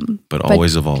 Yeah. But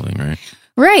always evolving, right?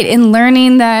 Right. And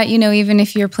learning that, you know, even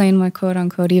if you're playing my quote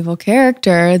unquote evil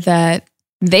character, that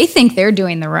they think they're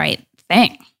doing the right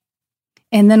thing.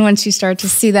 And then once you start to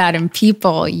see that in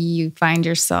people, you find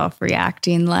yourself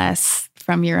reacting less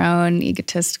from your own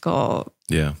egotistical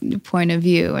point of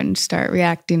view and start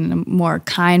reacting in a more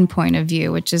kind point of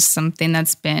view, which is something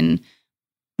that's been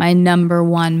my number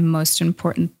one most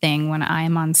important thing when I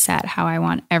am on set. How I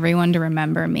want everyone to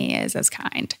remember me is as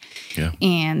kind. Yeah.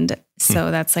 And so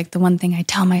that's like the one thing I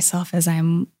tell myself as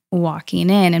I'm walking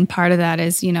in. And part of that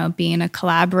is, you know, being a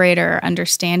collaborator,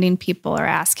 understanding people or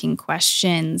asking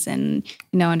questions and,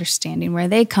 you know, understanding where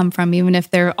they come from, even if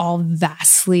they're all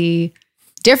vastly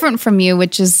different from you,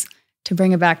 which is, to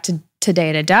bring it back to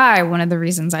Today to Die, one of the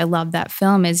reasons I love that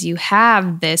film is you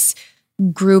have this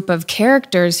group of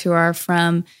characters who are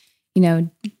from, you know,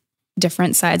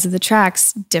 different sides of the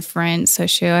tracks, different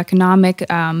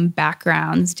socioeconomic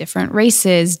backgrounds, different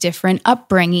races, different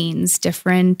upbringings,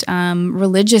 different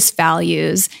religious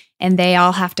values, and they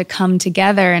all have to come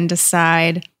together and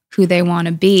decide who they want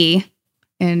to be,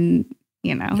 and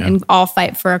you know, and all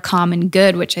fight for a common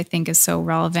good, which I think is so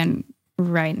relevant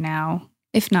right now,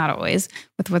 if not always,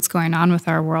 with what's going on with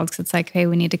our world. Because it's like, hey,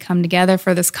 we need to come together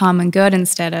for this common good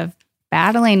instead of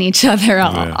battling each other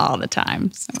all the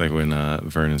time. So. It's like when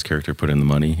Vernon's character put in the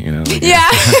money, you know? Like,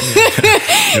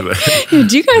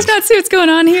 Do you guys not see what's going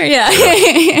on here? Yeah.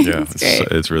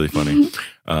 It's really funny.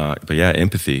 But yeah,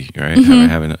 empathy, right?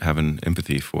 Having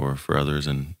empathy for others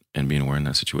and being aware in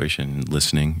that situation, and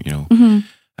listening, you know,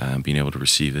 being able to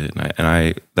receive it. And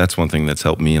I that's one thing that's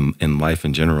helped me in life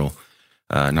in general,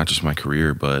 not just my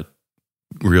career, but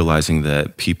realizing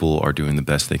that people are doing the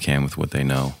best they can with what they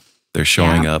know. They're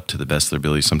showing up to the best of their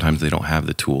ability. Sometimes they don't have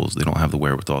the tools. They don't have the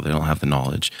wherewithal. They don't have the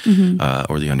knowledge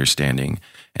or the understanding.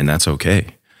 And that's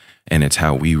okay. And it's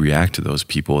how we react to those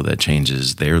people that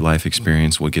changes their life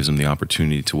experience, what gives them the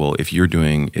opportunity to, well, if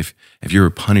you're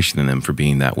punishing them for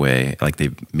being that way, like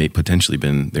they've potentially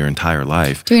been their entire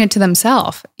life. Doing it to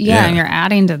themselves. Yeah, and you're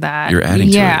adding to that. You're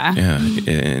adding to it. Yeah.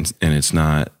 And it's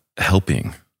not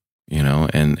helping, you know,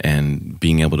 and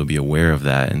being able to be aware of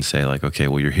that and say like, okay,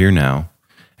 well, you're here now.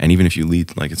 And even if you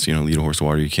lead, like it's, you know, lead a horse to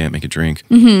water, you can't make it drink.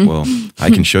 Well, I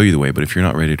can show you the way, but if you're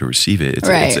not ready to receive it,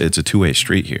 it's a two-way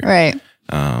street here. Right.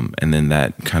 And then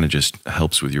that kind of just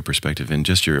helps with your perspective and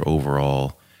just your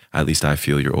overall, at least I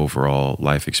feel, your overall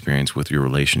life experience with your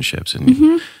relationships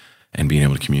and being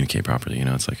able to communicate properly. You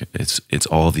know, it's like, it's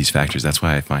all of these factors. That's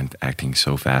why I find acting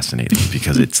so fascinating,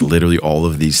 because it's literally all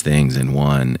of these things in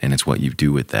one, and it's what you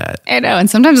do with that. I know. And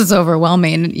sometimes it's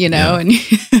overwhelming, you know, and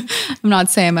I'm not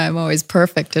saying I'm always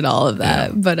perfect at all of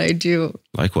that, but I do.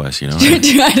 Likewise, you know.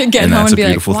 Try to get home and be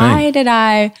like, why did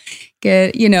I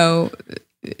get, you know,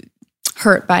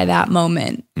 hurt by that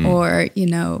moment or, you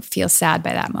know, feel sad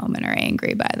by that moment or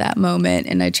angry by that moment.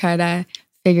 And I try to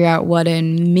figure out what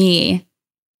in me,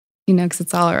 you know, because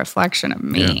it's all a reflection of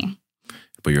me. Yeah.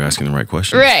 But you're asking the right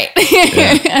questions. Right.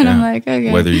 And I'm like,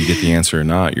 okay. Whether you get the answer or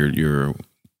not, you're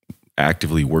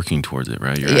actively working towards it,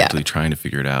 right? You're actively trying to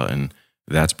figure it out, and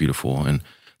that's beautiful. And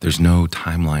there's no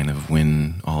timeline of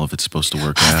when all of it's supposed to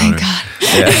work out. Thank God.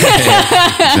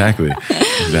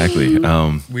 Exactly.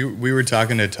 We were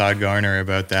talking to Todd Garner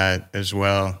about that as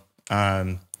well.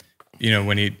 When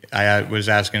I was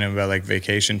asking him about like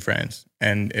Vacation Friends,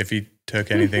 and if he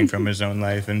took anything from his own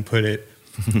life and put it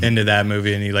into that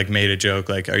movie, and he like made a joke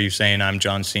like, "Are you saying I'm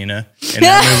John Cena in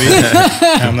that movie?"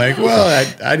 And I'm like, "Well,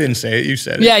 I didn't say it. You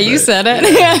said it." Yeah, you said it.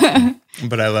 Yeah.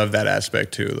 But I love that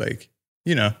aspect too. Like,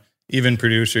 even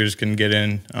producers can get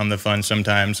in on the fun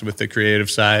sometimes with the creative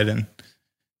side and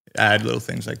add little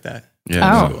things like that.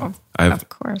 Yeah, of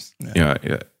course.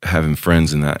 Having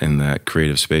friends in that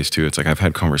creative space too. It's like I've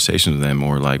had conversations with them,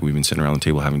 or like we've been sitting around the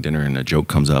table having dinner, and a joke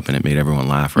comes up, and it made everyone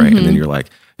laugh, right? And then you're like,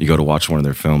 you go to watch one of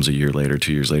their films a year later,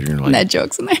 2 years later, and you're like, that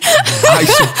joke's in there.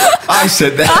 I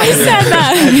said that. I said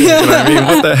that. You know what I mean?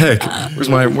 What the heck?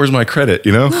 Where's my credit?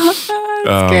 That's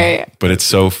great. But it's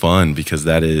so fun because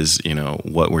that is,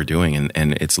 what we're doing,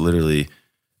 and it's literally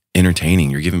entertaining.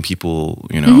 You're giving people,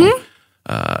 you're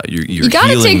you got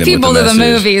to take people to the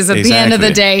movies at the end of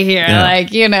the day here. Yeah. Like,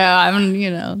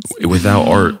 without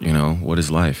art, what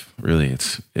is life? Really,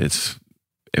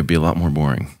 it'd be a lot more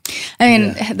boring. I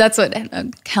mean, that's what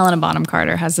Helena Bonham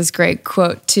Carter has this great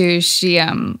quote too.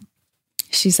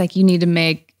 She's like, you need to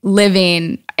make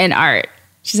living in art.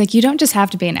 She's like, you don't just have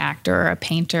to be an actor or a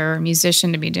painter or a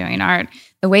musician to be doing art.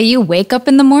 The way you wake up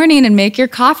in the morning and make your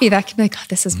coffee, that can be like, oh,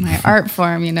 this is my art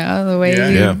form,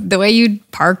 The way you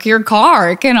park your car,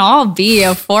 it can all be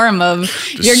a form of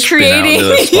you're creating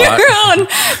your own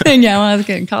thing. Yeah, I was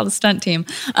getting called a stunt team.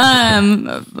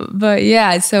 But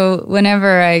yeah, so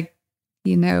whenever I,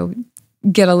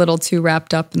 get a little too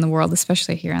wrapped up in the world,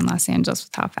 especially here in Los Angeles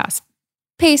with how fast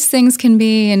paced things can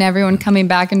be, and everyone coming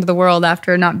back into the world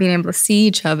after not being able to see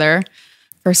each other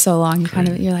for so long,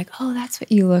 you're like, oh, that's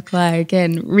what you look like,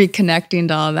 and reconnecting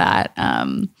to all that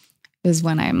is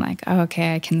when I'm like, oh,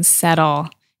 okay, I can settle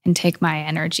and take my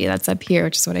energy that's up here,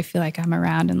 which is what I feel like I'm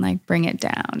around, and like bring it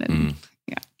down. And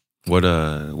what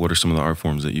are some of the art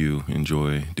forms that you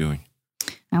enjoy doing?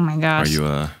 Oh my gosh, are you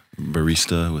a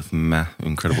barista with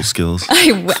incredible skills?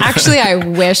 I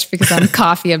wish, because I'm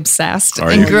coffee obsessed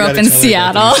and grew up in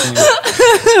Seattle.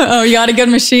 Oh, you got a good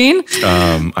machine?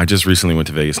 I just recently went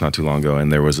to Vegas not too long ago,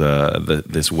 and there was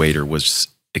this waiter was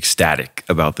ecstatic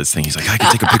about this thing. He's like, I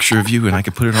can take a picture of you, and I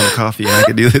can put it on the coffee, and I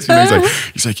can do this.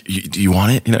 He's like, do you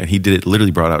want it? And he did it.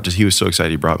 Literally brought out. He was so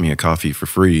excited. He brought me a coffee for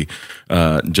free,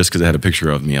 just because it had a picture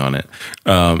of me on it.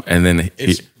 And then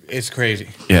it's crazy.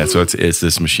 Yeah, so it's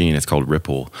this machine. It's called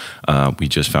Ripple. We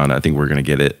just found it. I think we're going to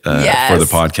get it for the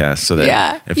podcast, so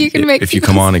that if you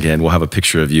come on again, we'll have a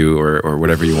picture of you or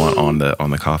whatever you want on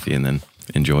the coffee, and then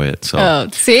enjoy it. So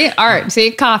see, art,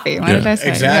 see, coffee. What did I say?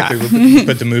 Exactly. We'll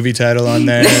put the movie title on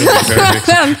there.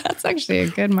 That's actually a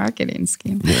good marketing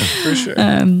scheme. Yeah, for sure.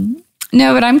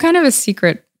 No, but I'm kind of a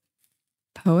secret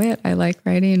poet. I like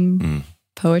writing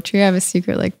poetry. I have a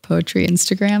secret poetry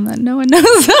Instagram that no one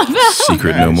knows about.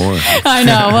 Secret no more. I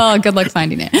know. Well, good luck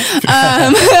finding it.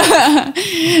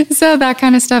 So that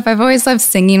kind of stuff. I've always loved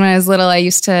singing. When I was little,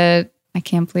 I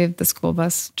can't believe the school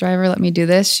bus driver let me do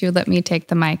this. She would let me take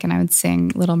the mic, and I would sing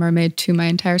Little Mermaid to my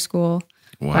entire school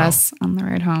bus on the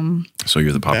ride home. So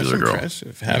you're the popular girl.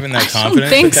 Impressive. Having that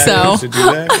confidence. I don't think so. To do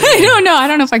that. I don't know. I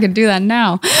don't know if I could do that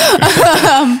now.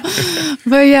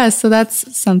 But yeah, so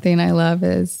that's something I love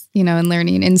is, and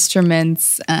learning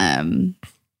instruments. And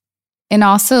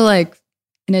also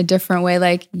in a different way,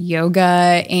 like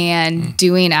yoga and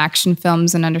doing action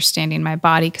films and understanding my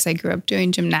body, because I grew up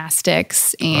doing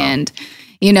gymnastics and,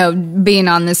 being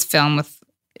on this film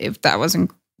if that was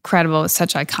incredible with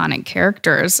such iconic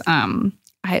characters.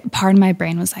 Part of my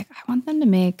brain was like, I want them to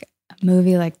make a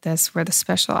movie like this where the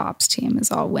special ops team is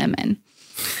all women.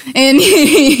 And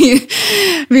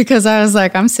because I was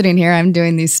like, I'm sitting here, I'm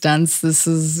doing these stunts. This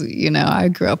is, I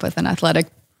grew up with an athletic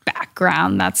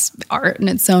background. That's art in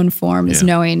its own form, is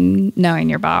knowing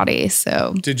your body.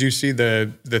 So did you see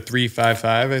the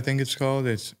 355, I think it's called?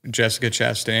 It's Jessica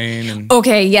Chastain.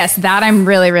 Okay, yes, that I'm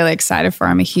really, really excited for.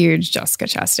 I'm a huge Jessica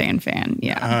Chastain fan.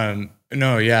 Yeah.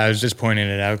 I was just pointing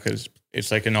it out because it's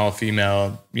like an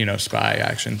all-female, spy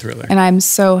action thriller. And I'm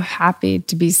so happy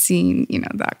to be seeing,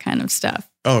 that kind of stuff.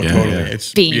 Oh, totally. Yeah.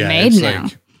 It's being made now.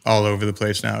 Like all over the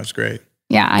place now. It's great.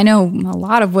 Yeah, I know a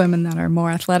lot of women that are more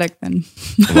athletic than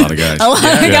a lot of guys.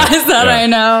 Guys that I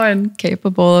know, and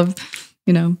capable of,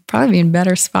 probably being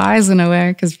better spies in a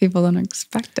way, because people don't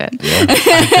expect it. Yeah. I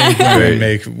think women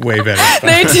make way better spies.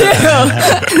 They do.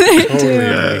 They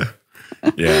do.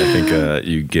 Yeah, I think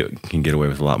you can get away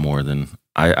with a lot more than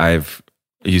I've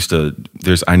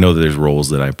I know that there's roles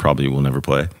that I probably will never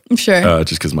play. Sure.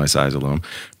 Just because my size alone.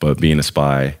 But being a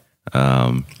spy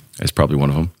is probably one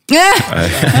of them.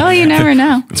 Well, you never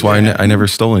know. That's why I never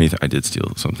stole anything. I did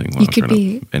steal something when I was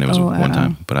growing up. And it was one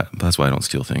time. But that's why I don't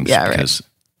steal things. Yeah, because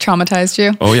traumatized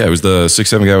you? Oh, yeah. It was the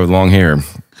 6'7" guy with long hair.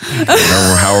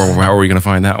 How are we going to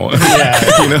find that one?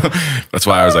 Yeah. That's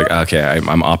why I was like, okay,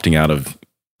 I'm opting out of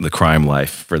the crime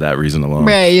life for that reason alone.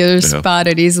 Right, you're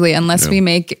spotted easily unless we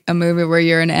make a movie where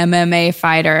you're an MMA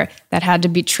fighter that had to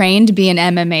be trained to be an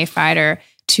MMA fighter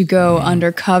to go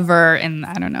undercover, and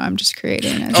I don't know, I'm just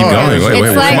creating it. Keep going.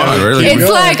 Wait, like, come on. Really?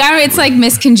 It's like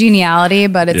Miss Congeniality,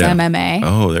 but it's MMA.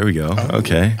 Oh, there we go.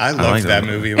 Okay. I loved that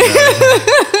movie. When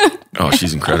I was oh,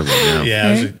 she's incredible.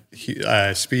 Yeah.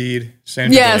 Speed.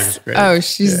 Sandra Bullock is great. Oh,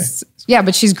 she's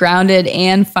but she's grounded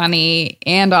and funny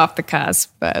and off the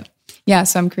cusp, but yeah,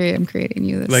 so I'm creating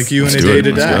you this. Like you in A Day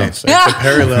to Die. It's like the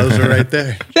parallels are right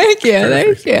there. Thank you.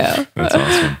 That's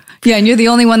awesome. Yeah, and you're the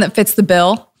only one that fits the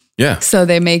bill. Yeah. So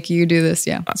they make you do this.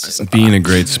 Yeah. Being a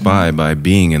great spy by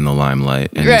being in the limelight.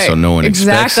 And so no one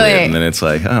expects it. And then it's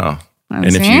like, oh.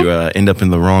 And if you end up in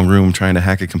the wrong room trying to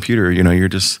hack a computer, you're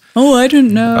just... Oh, I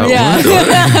didn't know. Yeah.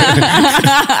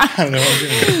 I don't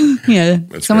know. Yeah.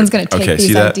 That's someone's going to take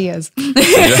these ideas. We're going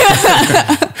to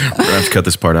have to cut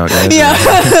this part out, guys. Yeah.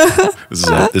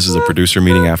 This is a producer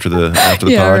meeting after the pod.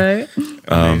 Right.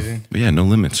 But yeah, no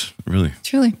limits, really.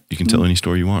 Truly. You can tell any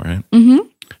story you want, right? Mm-hmm.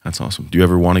 That's awesome. Do you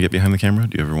ever want to get behind the camera?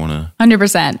 Do you ever want to...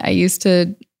 100%. I used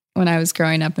to, when I was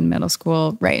growing up in middle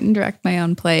school, write and direct my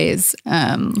own plays.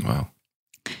 Wow.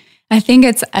 I think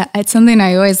it's something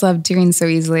I always loved doing so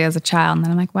easily as a child. And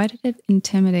then I'm like, why did it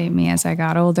intimidate me as I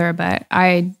got older? But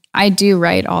I do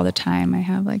write all the time. I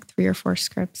have like 3 or 4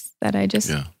 scripts that I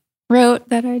just wrote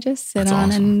that I just sit on.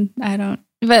 Awesome. And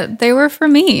but they were for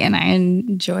me and I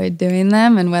enjoyed doing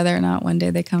them. And whether or not one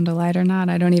day they come to light or not,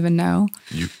 I don't even know.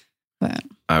 But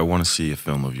I want to see a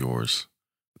film of yours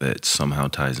that somehow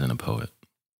ties in a poet.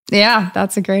 Yeah,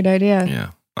 that's a great idea. Yeah,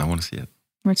 I want to see it.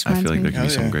 Which I feel like there could be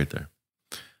something great there.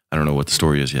 I don't know what the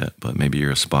story is yet, but maybe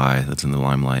you're a spy that's in the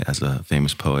limelight as a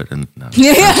famous poet. And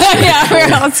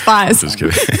we're all spies. Just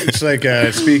kidding. It's like,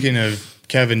 speaking of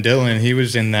Kevin Dillon, he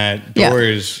was in that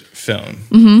Doors film.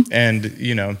 Mm-hmm.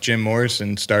 And, Jim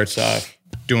Morrison starts off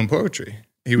doing poetry.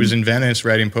 He was in Venice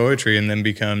writing poetry and then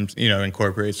becomes,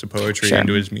 incorporates the poetry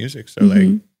into his music. So,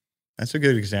 that's a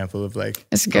good example of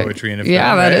poetry in a film.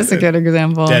 Yeah, that is a good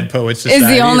example. Dead Poets Society.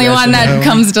 Is the only one that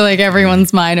comes to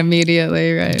everyone's mind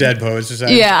immediately, right? Dead Poets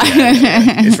Society. Yeah.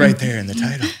 It's right there in the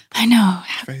title. I know.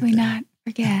 How could we not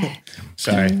forget?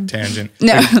 Sorry, tangent.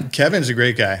 No. Kevin's a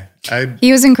great guy.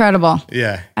 He was incredible.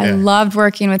 Yeah. I loved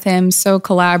working with him. So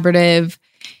collaborative.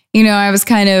 I was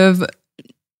kind of...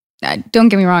 Don't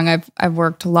get me wrong, I've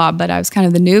worked a lot, but I was kind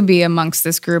of the newbie amongst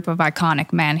this group of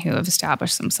iconic men who have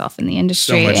established themselves in the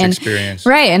industry. So much experience.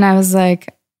 Right. And I was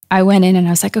like, I went in and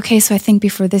I was like, okay, so I think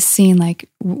before this scene,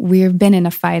 we've been in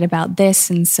a fight about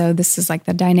this. And so this is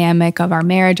the dynamic of our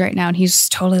marriage right now. And he's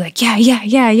just totally like,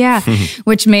 yeah,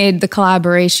 which made the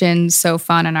collaboration so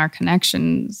fun and our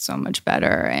connection so much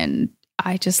better. And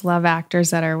I just love actors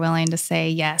that are willing to say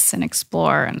yes and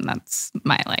explore. And that's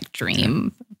my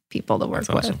dream people to work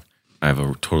with. I have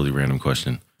a totally random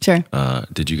question. Sure.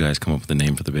 Did you guys come up with a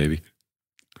name for the baby?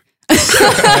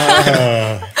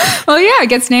 Well, yeah, it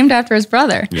gets named after his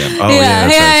brother. Yeah. Oh, yeah.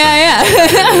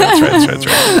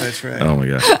 That's right. Oh my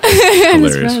gosh.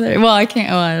 Hilarious. Well, I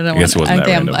can't. Well, I don't. Guess it wasn't that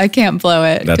random. I can't blow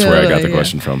it. That's where I got the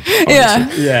question from.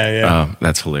 Honestly. Yeah.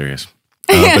 That's hilarious.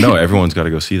 But no, everyone's got to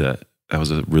go see that. That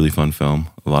was a really fun film.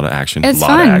 A lot of action. It's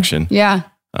fun. Of action. Yeah.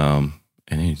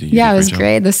 It was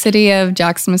great. The city of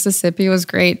Jackson, Mississippi was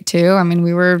great too. I mean,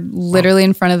 we were literally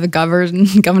in front of the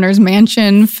governor's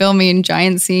mansion filming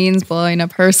giant scenes, blowing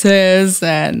up hearses,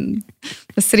 and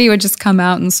the city would just come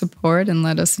out and support and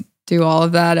let us do all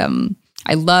of that.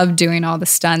 I loved doing all the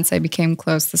stunts. I became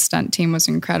close. The stunt team was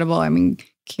incredible. I mean,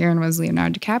 Kieran was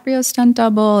Leonardo DiCaprio's stunt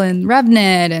double and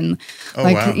Revenant and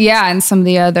and some of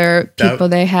the other people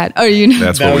they had. Oh,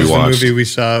 that's what we watched. That was the movie we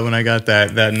saw when I got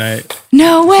that night.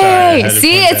 No way.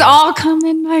 See, it's all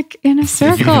coming in a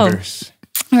circle.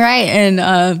 Right.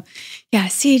 And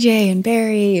CJ and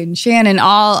Barry and Shannon,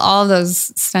 all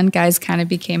those stunt guys kind of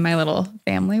became my little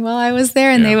family while I was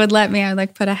there. And they would let me, I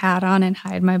put a hat on and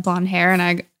hide my blonde hair.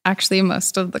 And actually,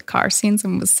 most of the car scenes, I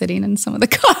was sitting in some of the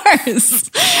cars.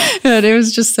 But it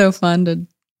was just so fun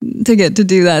to get to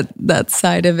do that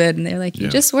side of it. And they're like, you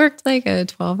just worked a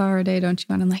 12-hour day, don't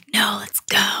you? And I'm like, no, let's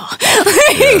go.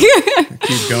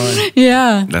 Keep going.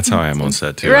 Yeah. That's how I am on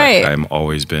set too. Right. I'm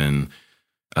always been,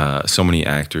 so many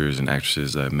actors and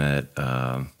actresses I've met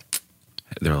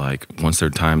they're like, once their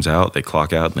time's out, they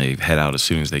clock out and they head out as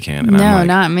soon as they can. And no, I'm like,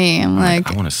 not me. I'm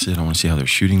like, I want to sit. I want to see how they're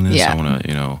shooting this. I want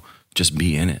to, just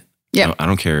be in it. Yeah. I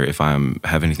don't care if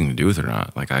have anything to do with it or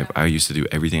not. Like I used to do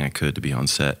everything I could to be on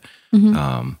set.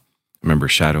 I remember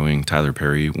shadowing Tyler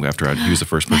Perry he was the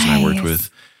first person I worked with.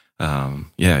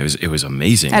 It was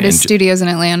amazing. At his studios in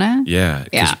Atlanta? Yeah.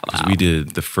 Because we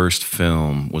did, the first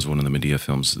film was one of the Medea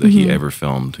films that he ever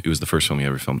filmed. It was the first film he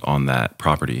ever filmed on that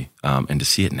property. And to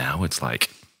see it now, it's like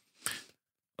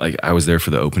I was there for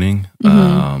the opening,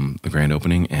 the grand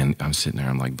opening, and I'm sitting there,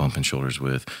 I'm like bumping shoulders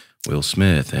with Will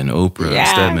Smith and Oprah and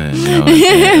Stedman,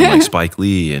 and like Spike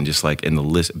Lee, and just like in the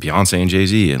list, Beyonce and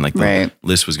Jay-Z, and like the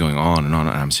list was going on, and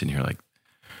I'm sitting here like,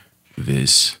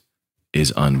 this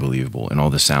is unbelievable. And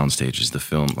all the sound stages, the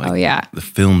film, the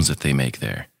films that they make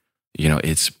there,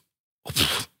 it's,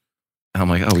 and I'm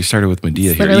like, we started with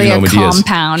Medea here. Literally a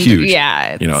compound. Huge,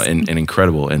 yeah. And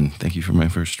incredible. And thank you for my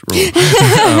first role.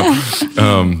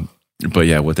 But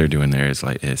yeah, what they're doing there is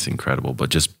like, it's incredible.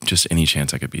 But just any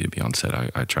chance I could be on set,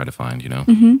 I try to find,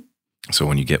 So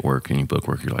when you get work and you book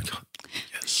work, you're like,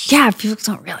 yes. Yeah, people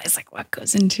don't realize like what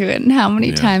goes into it and how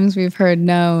many times we've heard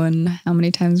no and how many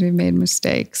times we've made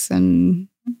mistakes and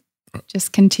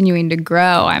just continuing to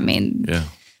grow. I mean,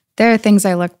 there are things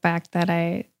I look back that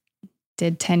I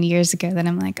did 10 years ago that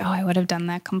I'm like, I would have done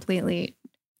that completely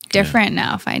different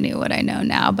now if I knew what I know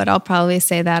now. But I'll probably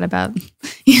say that about,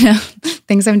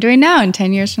 things I'm doing now and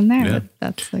 10 years from there. Yeah. But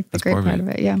that's like the great part of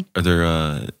it. Yeah. Are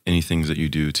there any things that you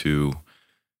do to,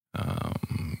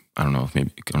 I don't know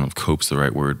if cope's the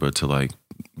right word, but to like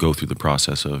go through the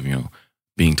process of,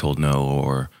 being told no,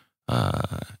 or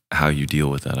how you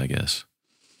deal with that, I guess?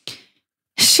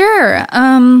 Sure.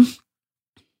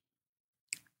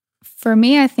 For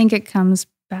me, I think it comes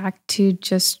back to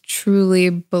just truly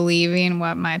believing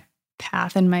what my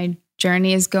path and my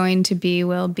journey is going to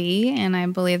will be. And I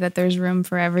believe that there's room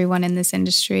for everyone in this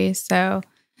industry. So,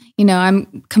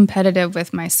 I'm competitive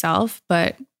with myself,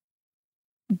 but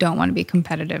don't want to be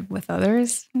competitive with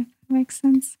others, if that makes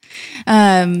sense.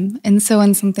 And so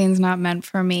when something's not meant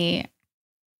for me,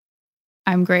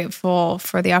 I'm grateful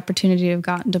for the opportunity to have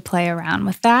gotten to play around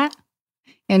with that.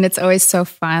 And it's always so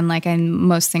fun. Like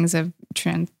most things have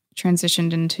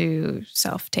transitioned into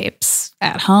self-tapes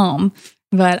at home,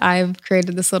 but I've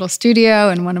created this little studio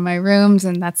in one of my rooms,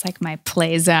 and that's like my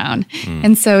play zone.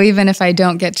 And so even if I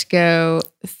don't get to go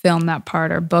film that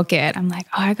part or book it, I'm like,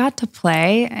 I got to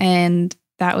play. And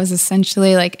that was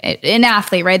essentially like an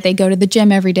athlete, right? They go to the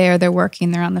gym every day, or they're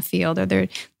working, they're on the field, or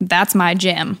that's my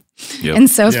gym. Yep. And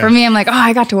so for me, I'm like,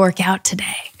 I got to work out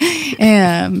today.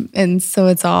 And so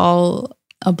it's all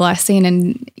a blessing.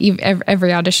 And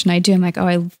every audition I do, I'm like,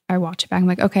 I watch it back. I'm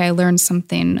like, okay, I learned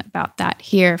something about that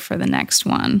here for the next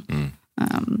one.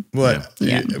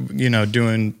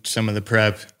 Doing some of the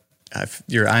prep,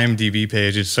 your IMDb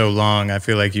page is so long. I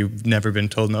feel like you've never been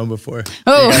told no before.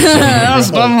 That's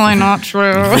definitely not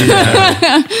true.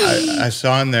 I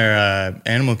saw in there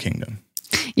Animal Kingdom.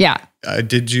 Yeah.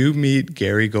 Did you meet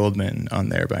Gary Goldman on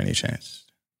there by any chance?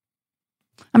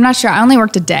 I'm not sure. I only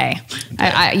worked a day.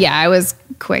 I was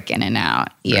quick in and out.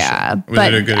 For yeah. Sure. Was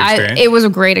it a good experience? It was a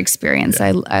great experience.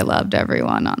 Yeah. I loved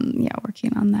everyone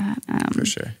working on that. For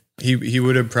sure. He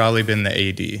would have probably been the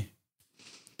AD,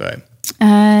 but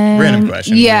random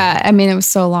question. Yeah. I mean, it was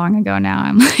so long ago now.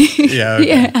 I'm like,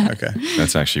 okay.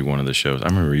 That's actually one of the shows. I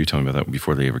remember you telling me about that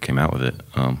before they ever came out with it.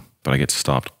 But I get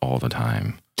stopped all the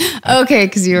time. Okay,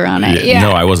 because you were on it. Yeah.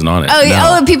 No, I wasn't on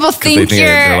it. People think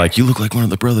they're like, you look like one of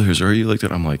the brothers, or you like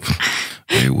that. I'm like,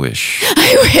 I wish.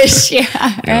 Yeah.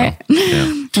 Right.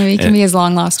 Yeah. Maybe he can be his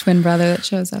long lost twin brother that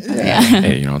shows up. Yeah.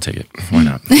 Hey, I'll take it. Why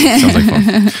not? Sounds like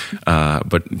fun.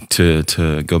 But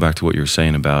to go back to what you were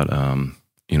saying about,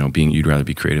 you'd rather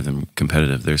be creative than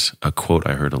competitive. There's a quote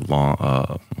I heard I've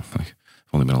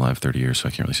only been alive 30 years, so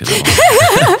I can't really say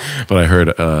that long. But I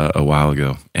heard a while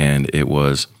ago, and it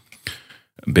was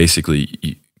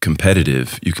basically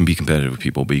competitive. You can be competitive with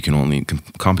people, but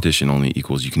competition only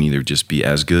equals you can either just be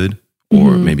as good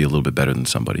or maybe a little bit better than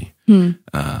somebody.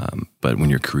 But when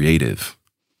you're creative,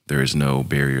 there is no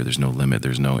barrier, there's no limit,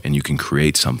 and you can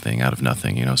create something out of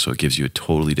nothing, so it gives you a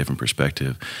totally different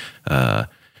perspective.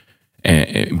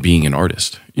 And being an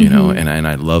artist, and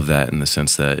I love that in the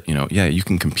sense that, you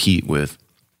can compete with,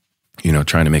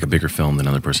 trying to make a bigger film than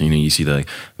another person. You see the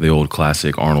old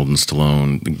classic Arnold and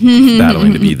Stallone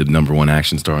battling to be the number one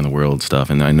action star in the world stuff.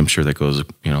 And I'm sure that goes, a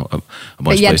bunch of places.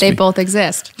 But yet they both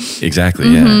exist. Exactly.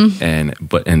 Yeah.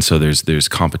 And so there's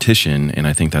competition, and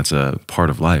I think that's a part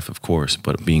of life, of course,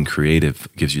 but being creative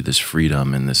gives you this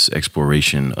freedom and this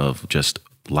exploration of just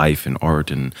life and art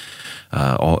and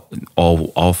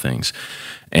all things.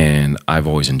 And I've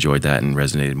always enjoyed that and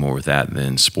resonated more with that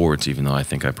than sports, even though I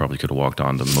think I probably could have walked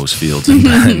onto most fields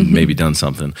and maybe done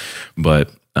something.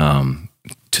 But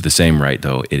to the same right,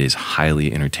 though, it is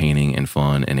highly entertaining and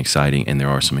fun and exciting. And there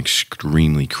are some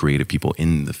extremely creative people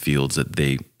in the fields that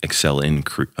they excel in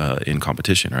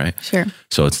competition, right? Sure.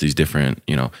 So it's these different,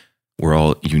 we're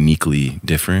all uniquely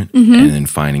different, and then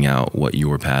finding out what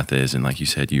your path is. And like you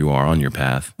said, you are on your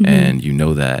path and you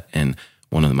know that. And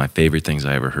one of my favorite things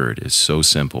I ever heard is so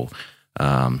simple.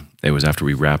 It was after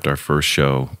we wrapped our first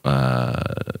show,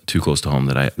 Too Close to Home,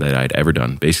 that I'd ever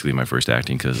done. Basically, my first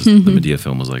acting, because the Medea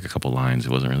film was like a couple lines.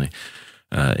 It wasn't really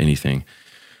anything,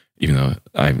 even though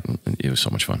it was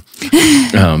so much fun.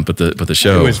 But the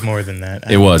show, it was more than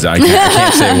that. It was. I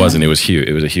can't say it wasn't. It was huge.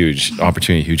 It was a huge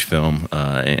opportunity, huge film,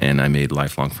 and I made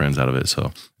lifelong friends out of it.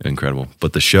 So incredible.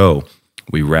 But the show,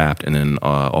 we wrapped, and then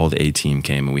all the A team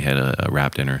came, and we had a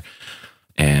wrap dinner.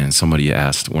 And somebody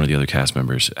asked, one of the other cast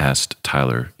members asked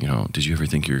Tyler, did you ever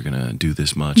think you were going to do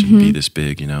this much and be this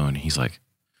big, And he's like,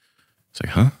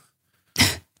 huh?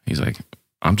 He's like,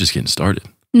 I'm just getting started,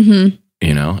 and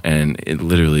it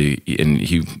literally, and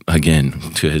he, again,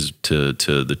 to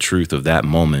the truth of that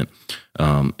moment,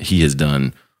 he has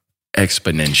done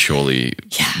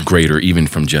exponentially greater, even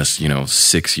from just,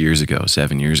 6 years ago,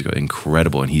 7 years ago,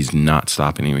 incredible. And he's not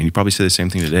stopping. He probably said the same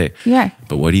thing today. Yeah.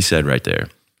 But what he said right there,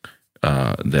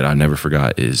 that I never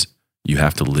forgot, is you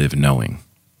have to live knowing.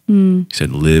 He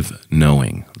said, live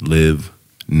knowing.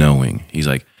 He's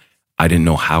like, I didn't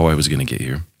know how I was going to get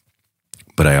here,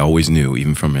 but I always knew,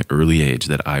 even from an early age,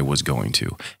 that I was going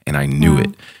to, and I knew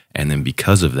it. And then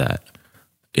because of that,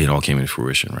 it all came into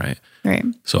fruition, right? Right.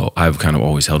 So I've kind of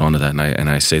always held on to that, and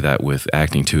I say that with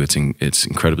acting too. It's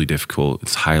incredibly difficult.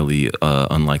 It's highly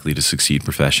unlikely to succeed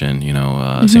profession.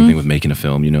 Same thing with making a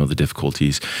film. The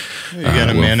difficulties. You got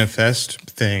to manifest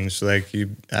things, like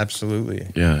you absolutely.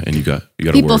 Yeah, and you got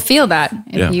to people work. feel that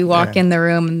if you walk in the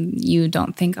room and you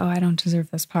don't think, oh, I don't deserve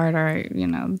this part, or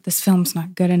this film's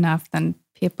not good enough, then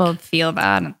people feel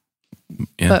that.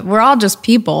 Yeah. But we're all just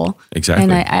people. Exactly.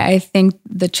 And I think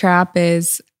the trap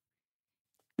is,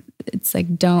 it's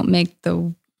like, don't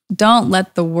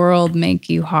let the world make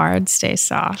you hard, stay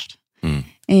soft.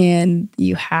 And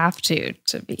you have to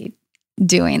be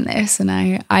doing this. And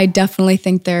I definitely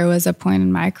think there was a point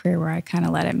in my career where I kind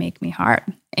of let it make me hard.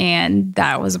 And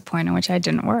that was a point in which I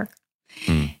didn't work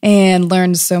and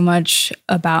learned so much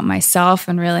about myself.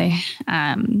 And really,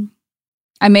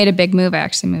 I made a big move. I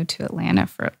actually moved to Atlanta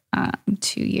for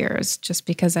 2 years just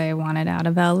because I wanted out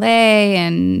of LA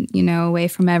and, away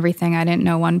from everything. I didn't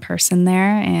know one person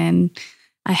there. And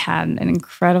I had an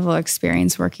incredible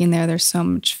experience working there. There's so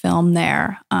much film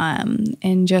there.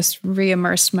 And just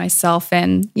re-immersed myself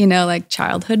in, like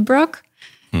childhood Brooke.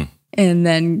 And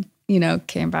then,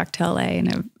 came back to LA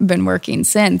and have been working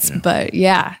since.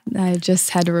 Yeah. But I just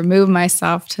had to remove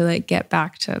myself to like get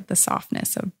back to the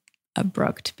softness of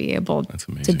Brooke, to be able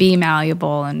to be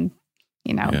malleable and,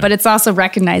 but it's also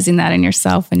recognizing that in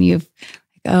yourself, and you've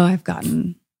like, I've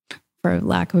gotten, for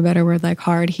lack of a better word, like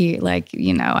hard here, like,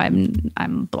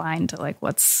 I'm blind to like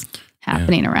what's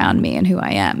happening around me and who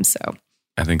I am. So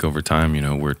I think over time,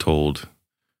 we're told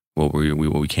what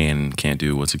we can and can't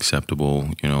do, what's acceptable,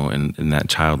 and that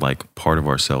childlike part of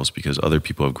ourselves, because other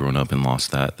people have grown up and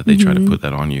lost that they try to put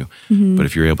that on you. But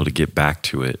if you're able to get back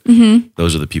to it,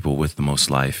 those are the people with the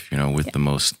most life, with the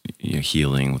most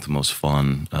healing, with the most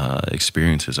fun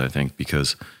experiences, I think,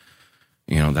 because,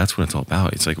 that's what it's all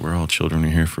about. It's like we're all children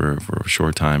here for a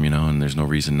short time, and there's no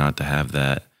reason not to have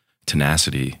that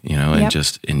tenacity, and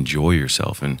just enjoy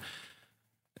yourself. And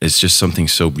it's just something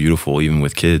so beautiful, even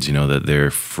with kids, that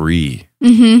they're free.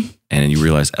 And you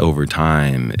realize over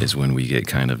time is when we get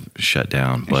kind of shut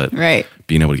down. But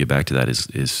being able to get back to that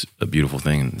is a beautiful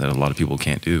thing that a lot of people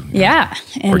can't do. Yeah.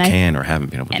 Or haven't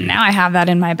been able to do. And now I have that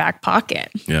in my back pocket.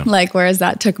 Yeah. Like, whereas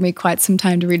that took me quite some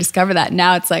time to rediscover that.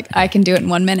 Now it's like, I can do it in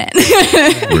 1 minute.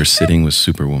 We're sitting with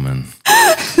Superwoman.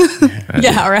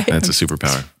 Right. That's a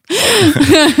superpower.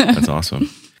 That's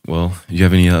awesome. Well, do you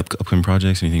have any upcoming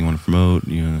projects? Anything you want to promote?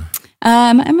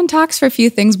 I'm in talks for a few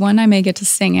things. One, I may get to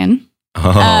sing in.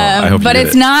 I hope but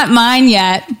it's not mine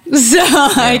yet, so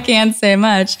I can't say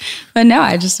much. But no,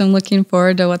 I just am looking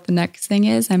forward to what the next thing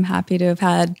is. I'm happy to have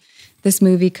had this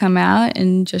movie come out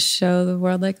and just show the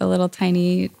world like a little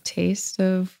tiny taste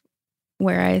of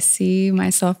where I see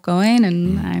myself going.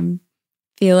 And I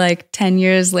feel like 10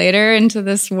 years later into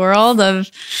this world of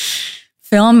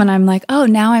film, and I'm like, oh,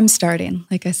 now I'm starting.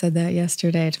 Like I said that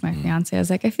yesterday to my fiance. I was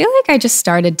like, I feel like I just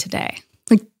started today.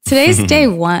 Like, today's day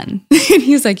one. And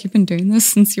he's like, you've been doing this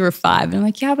since you were 5. And I'm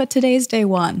like, yeah, but today's day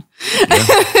one.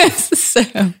 Yeah. So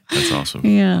that's awesome.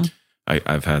 Yeah.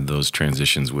 I've had those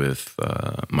transitions with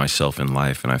myself in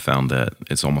life, and I found that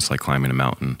it's almost like climbing a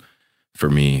mountain for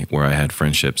me, where I had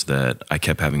friendships that I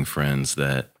kept having friends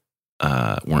that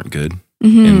weren't good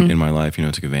in my life,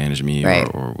 took advantage of me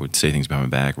or would say things behind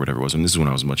my back or whatever it was. And this is when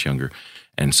I was much younger.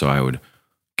 And so I would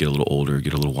get a little older,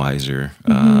 get a little wiser,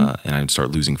 and I'd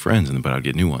start losing friends, but I'd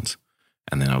get new ones.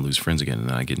 And then I'd lose friends again, and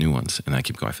then I'd get new ones. And I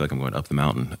keep going, I feel like I'm going up the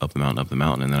mountain, up the mountain, up the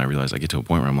mountain. And then I realize I get to a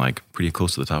point where I'm like pretty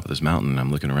close to the top of this mountain, and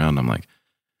I'm looking around, and I'm like,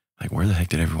 where the heck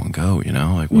did everyone go?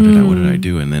 Like, what did I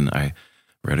do? And then I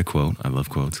read a quote. I love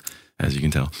quotes, as you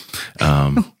can tell.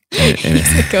 And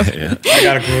I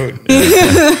got a quote.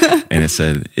 And it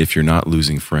said, if you're not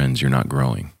losing friends, you're not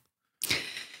growing.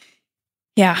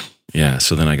 Yeah. Yeah.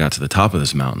 So then I got to the top of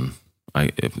this mountain.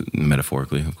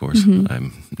 Metaphorically, of course,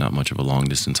 I'm not much of a long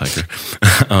distance hiker.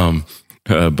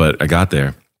 But I got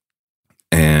there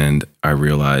and I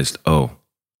realized,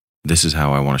 this is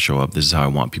how I want to show up. This is how I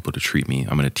want people to treat me.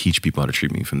 I'm going to teach people how to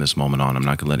treat me from this moment on. I'm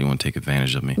not going to let anyone take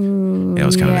advantage of me. Ooh, it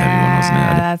was kind of a heavy one, wasn't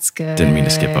it? That's good. Didn't mean to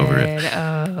skip over it.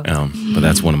 But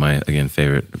that's one of my, again,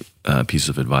 favorite pieces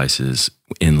of advice is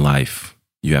in life,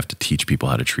 you have to teach people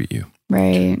how to treat you.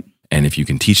 Right. And if you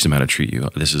can teach them how to treat you,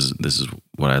 this is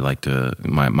what I like to,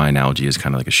 my analogy is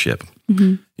kind of like a ship.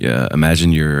 Yeah.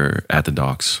 Imagine you're at the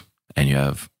docks and you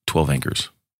have 12 anchors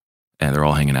and they're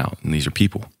all hanging out, and these are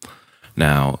people.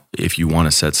 Now, if you want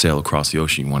to set sail across the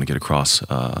ocean, you want to get across,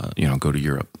 go to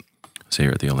Europe. Say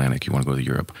you're at the Atlantic, you want to go to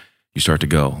Europe. You start to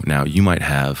go. Now, you might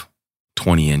have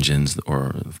 20 engines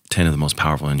or 10 of the most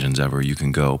powerful engines ever you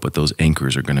can go, but those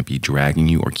anchors are going to be dragging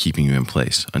you or keeping you in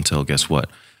place until, guess what?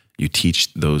 You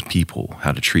teach those people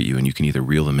how to treat you, and you can either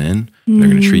reel them in, they're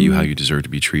going to treat you how you deserve to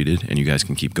be treated, and you guys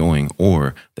can keep going,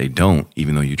 or they don't,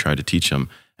 even though you tried to teach them,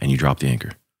 and you drop the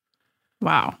anchor.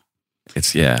 Wow.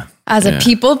 It's, As a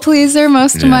people pleaser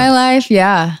most of my life,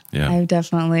 I've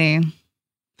definitely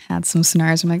had some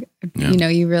scenarios where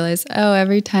you realize,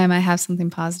 every time I have something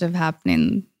positive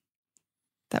happening,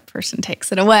 that person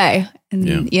takes it away. And,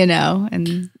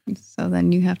 and so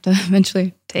then you have to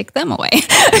eventually take them away.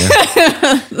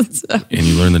 And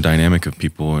you learn the dynamic of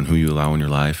people and who you allow in your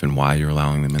life and why you're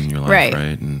allowing them in your life,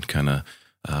 right? And kind of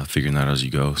figuring that out as you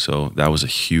go. So that was a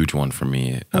huge one for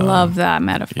me. I love that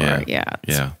metaphor.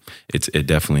 Yeah. It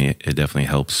definitely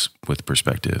helps with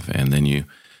perspective. And then you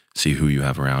see who you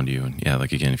have around you. And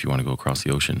again, if you want to go across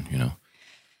the ocean,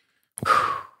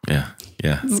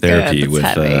 therapy with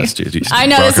I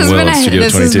know this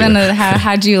has been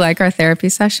how'd you like our therapy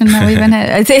session that we've been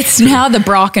at? It's now the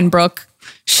Brock and Brooke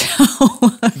show.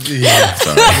 For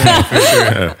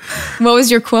sure. What was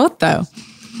your quote though?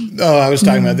 Oh, I was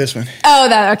talking about this one. Oh,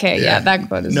 that okay. Yeah, that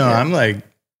quote is no, good. I'm like,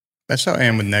 that's how I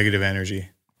am with negative energy.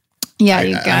 Yeah,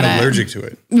 you gotta. I'm allergic to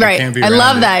it. Right. I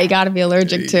love that. You gotta be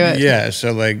allergic to it. Yeah.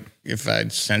 So like, if I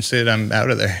sense it, I'm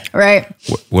out of there. Right.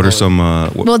 What are some?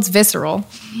 Well, it's visceral.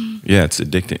 Yeah, it's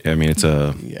addicting. I mean, it's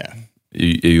a.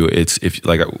 It's if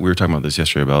like we were talking about this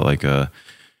yesterday about like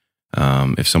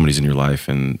if somebody's in your life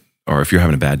or if you're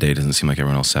having a bad day, it doesn't seem like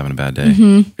everyone else is having a bad day. If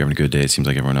you're having a good day, it seems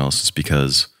like everyone else. It's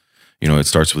because it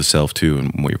starts with self too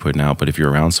and what you're putting out. But if you're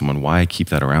around someone, why keep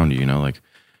that around you?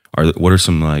 What are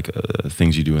some like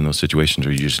things you do in those situations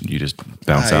where you just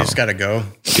bounce out? You just gotta go.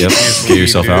 Yep, get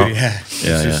yourself out. Yeah, it's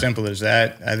as simple as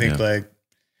that. I think like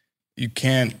you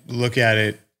can't look at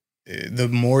it. The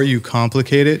more you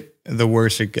complicate it, the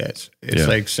worse it gets. It's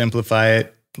like simplify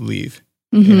it, leave.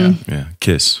 Yeah,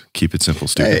 kiss, keep it simple,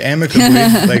 stupid. Hey, amicably,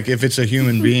 like if it's a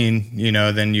human being,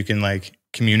 then you can like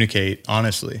communicate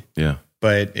honestly. Yeah,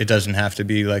 but it doesn't have to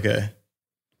be like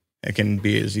it can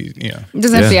be as easy, It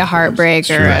doesn't have to be a heartbreak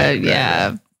or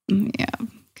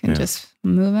can just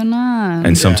moving on.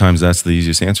 And sometimes that's the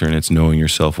easiest answer, and it's knowing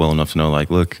yourself well enough to know,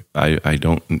 like, look,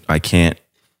 I can't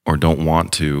or don't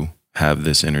want to have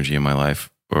this energy in my life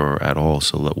or at all.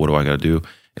 So what do I got to do?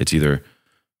 It's either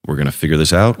we're going to figure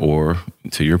this out, or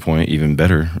to your point, even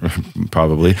better,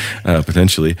 probably,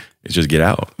 potentially, is just get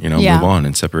out, move on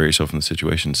and separate yourself from the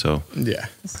situation. So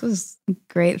this was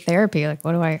great therapy. Like,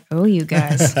 what do I owe you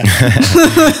guys?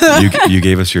 you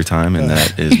gave us your time, and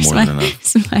that is more than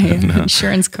enough. It's my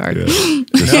insurance card.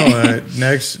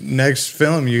 Next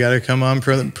film, you got to come on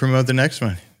promote the next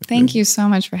one. Thank you so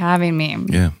much for having me.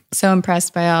 Yeah. So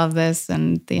impressed by all of this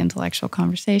and the intellectual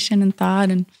conversation and thought,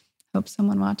 and hope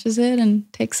someone watches it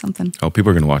and takes something. Oh, people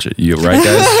are going to watch it. You, right,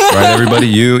 guys? Right, everybody?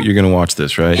 You're going to watch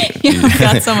this, right? Yeah, we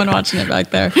got someone watching it back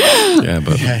there. Yeah,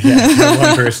 but...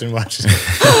 one person watches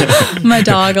it. My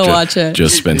dog will watch it.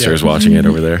 Just Spencer's watching it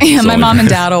over there. Yeah, my mom and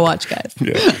dad will watch, guys.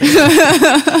 Yeah.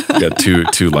 Got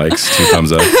two likes, 2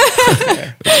 thumbs up.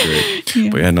 That's great. Yeah.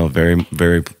 But no, very,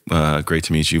 very great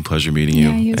to meet you. Pleasure meeting you.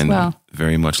 Yeah, you as well.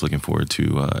 very much looking forward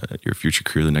to your future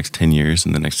career, the next 10 years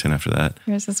and the next 10 after that.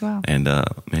 Yours as well. And man,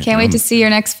 can't wait to see your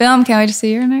next film. Can't wait to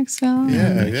see your next film.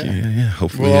 Yeah.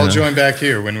 Hopefully we'll all join back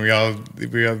here when we all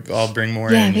bring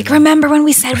more in. Yeah, remember when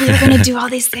we said we were going to do all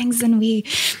these things and we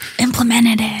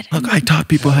implemented it. Look, I taught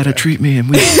people how to treat me, and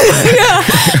we.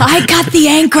 I got the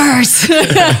anchors.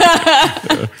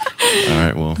 All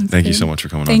right. Well, thank you so much for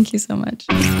coming on. Thank you so much.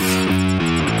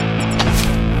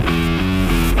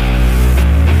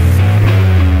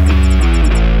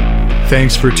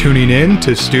 Thanks for tuning in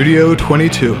to Studio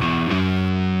 22.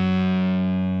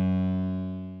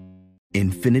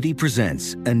 Infiniti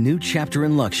presents a new chapter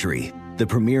in luxury, the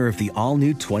premiere of the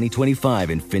all-new 2025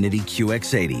 Infiniti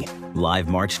QX80, live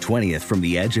March 20th from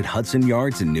the Edge at Hudson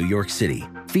Yards in New York City,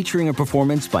 featuring a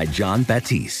performance by John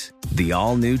Batiste. The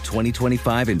all-new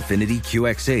 2025 Infiniti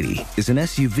QX80 is an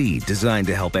SUV designed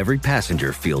to help every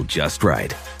passenger feel just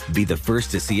right. Be the first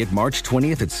to see it March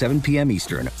 20th at 7 p.m.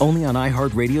 Eastern, only on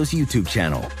iHeartRadio's YouTube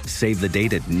channel. Save the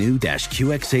date at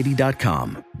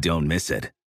new-QX80.com. Don't miss it.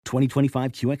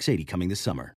 2025 QX80 coming this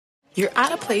summer. You're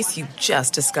at a place you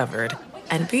just discovered.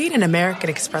 And being an American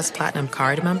Express Platinum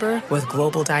card member with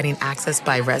Global Dining Access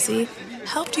by Resi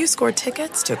helped you score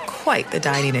tickets to quite the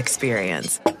dining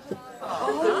experience.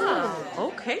 Oh,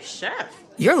 okay, chef.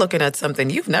 You're looking at something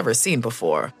you've never seen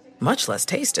before, much less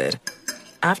tasted.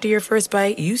 After your first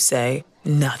bite, you say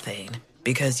nothing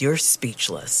because you're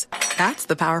speechless. That's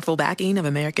the powerful backing of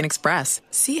American Express.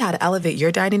 See how to elevate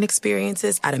your dining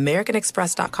experiences at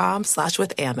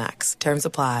americanexpress.com/withAmex. Terms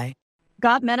apply.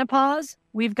 Got menopause?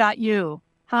 We've got you.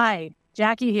 Hi,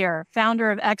 Jackie here, founder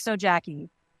of Exo Jackie.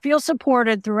 Feel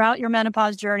supported throughout your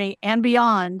menopause journey and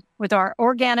beyond with our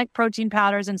organic protein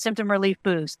powders and symptom relief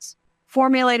boosts.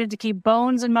 Formulated to keep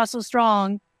bones and muscles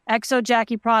strong, Exo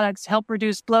Jackie products help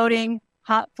reduce bloating,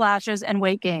 hot flashes, and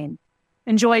weight gain.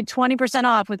 Enjoy 20%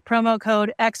 off with promo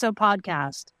code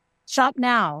EXOPODCAST. Shop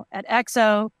now at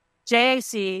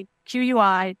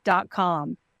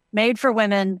exojacqui.com. Made for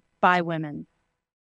women by women.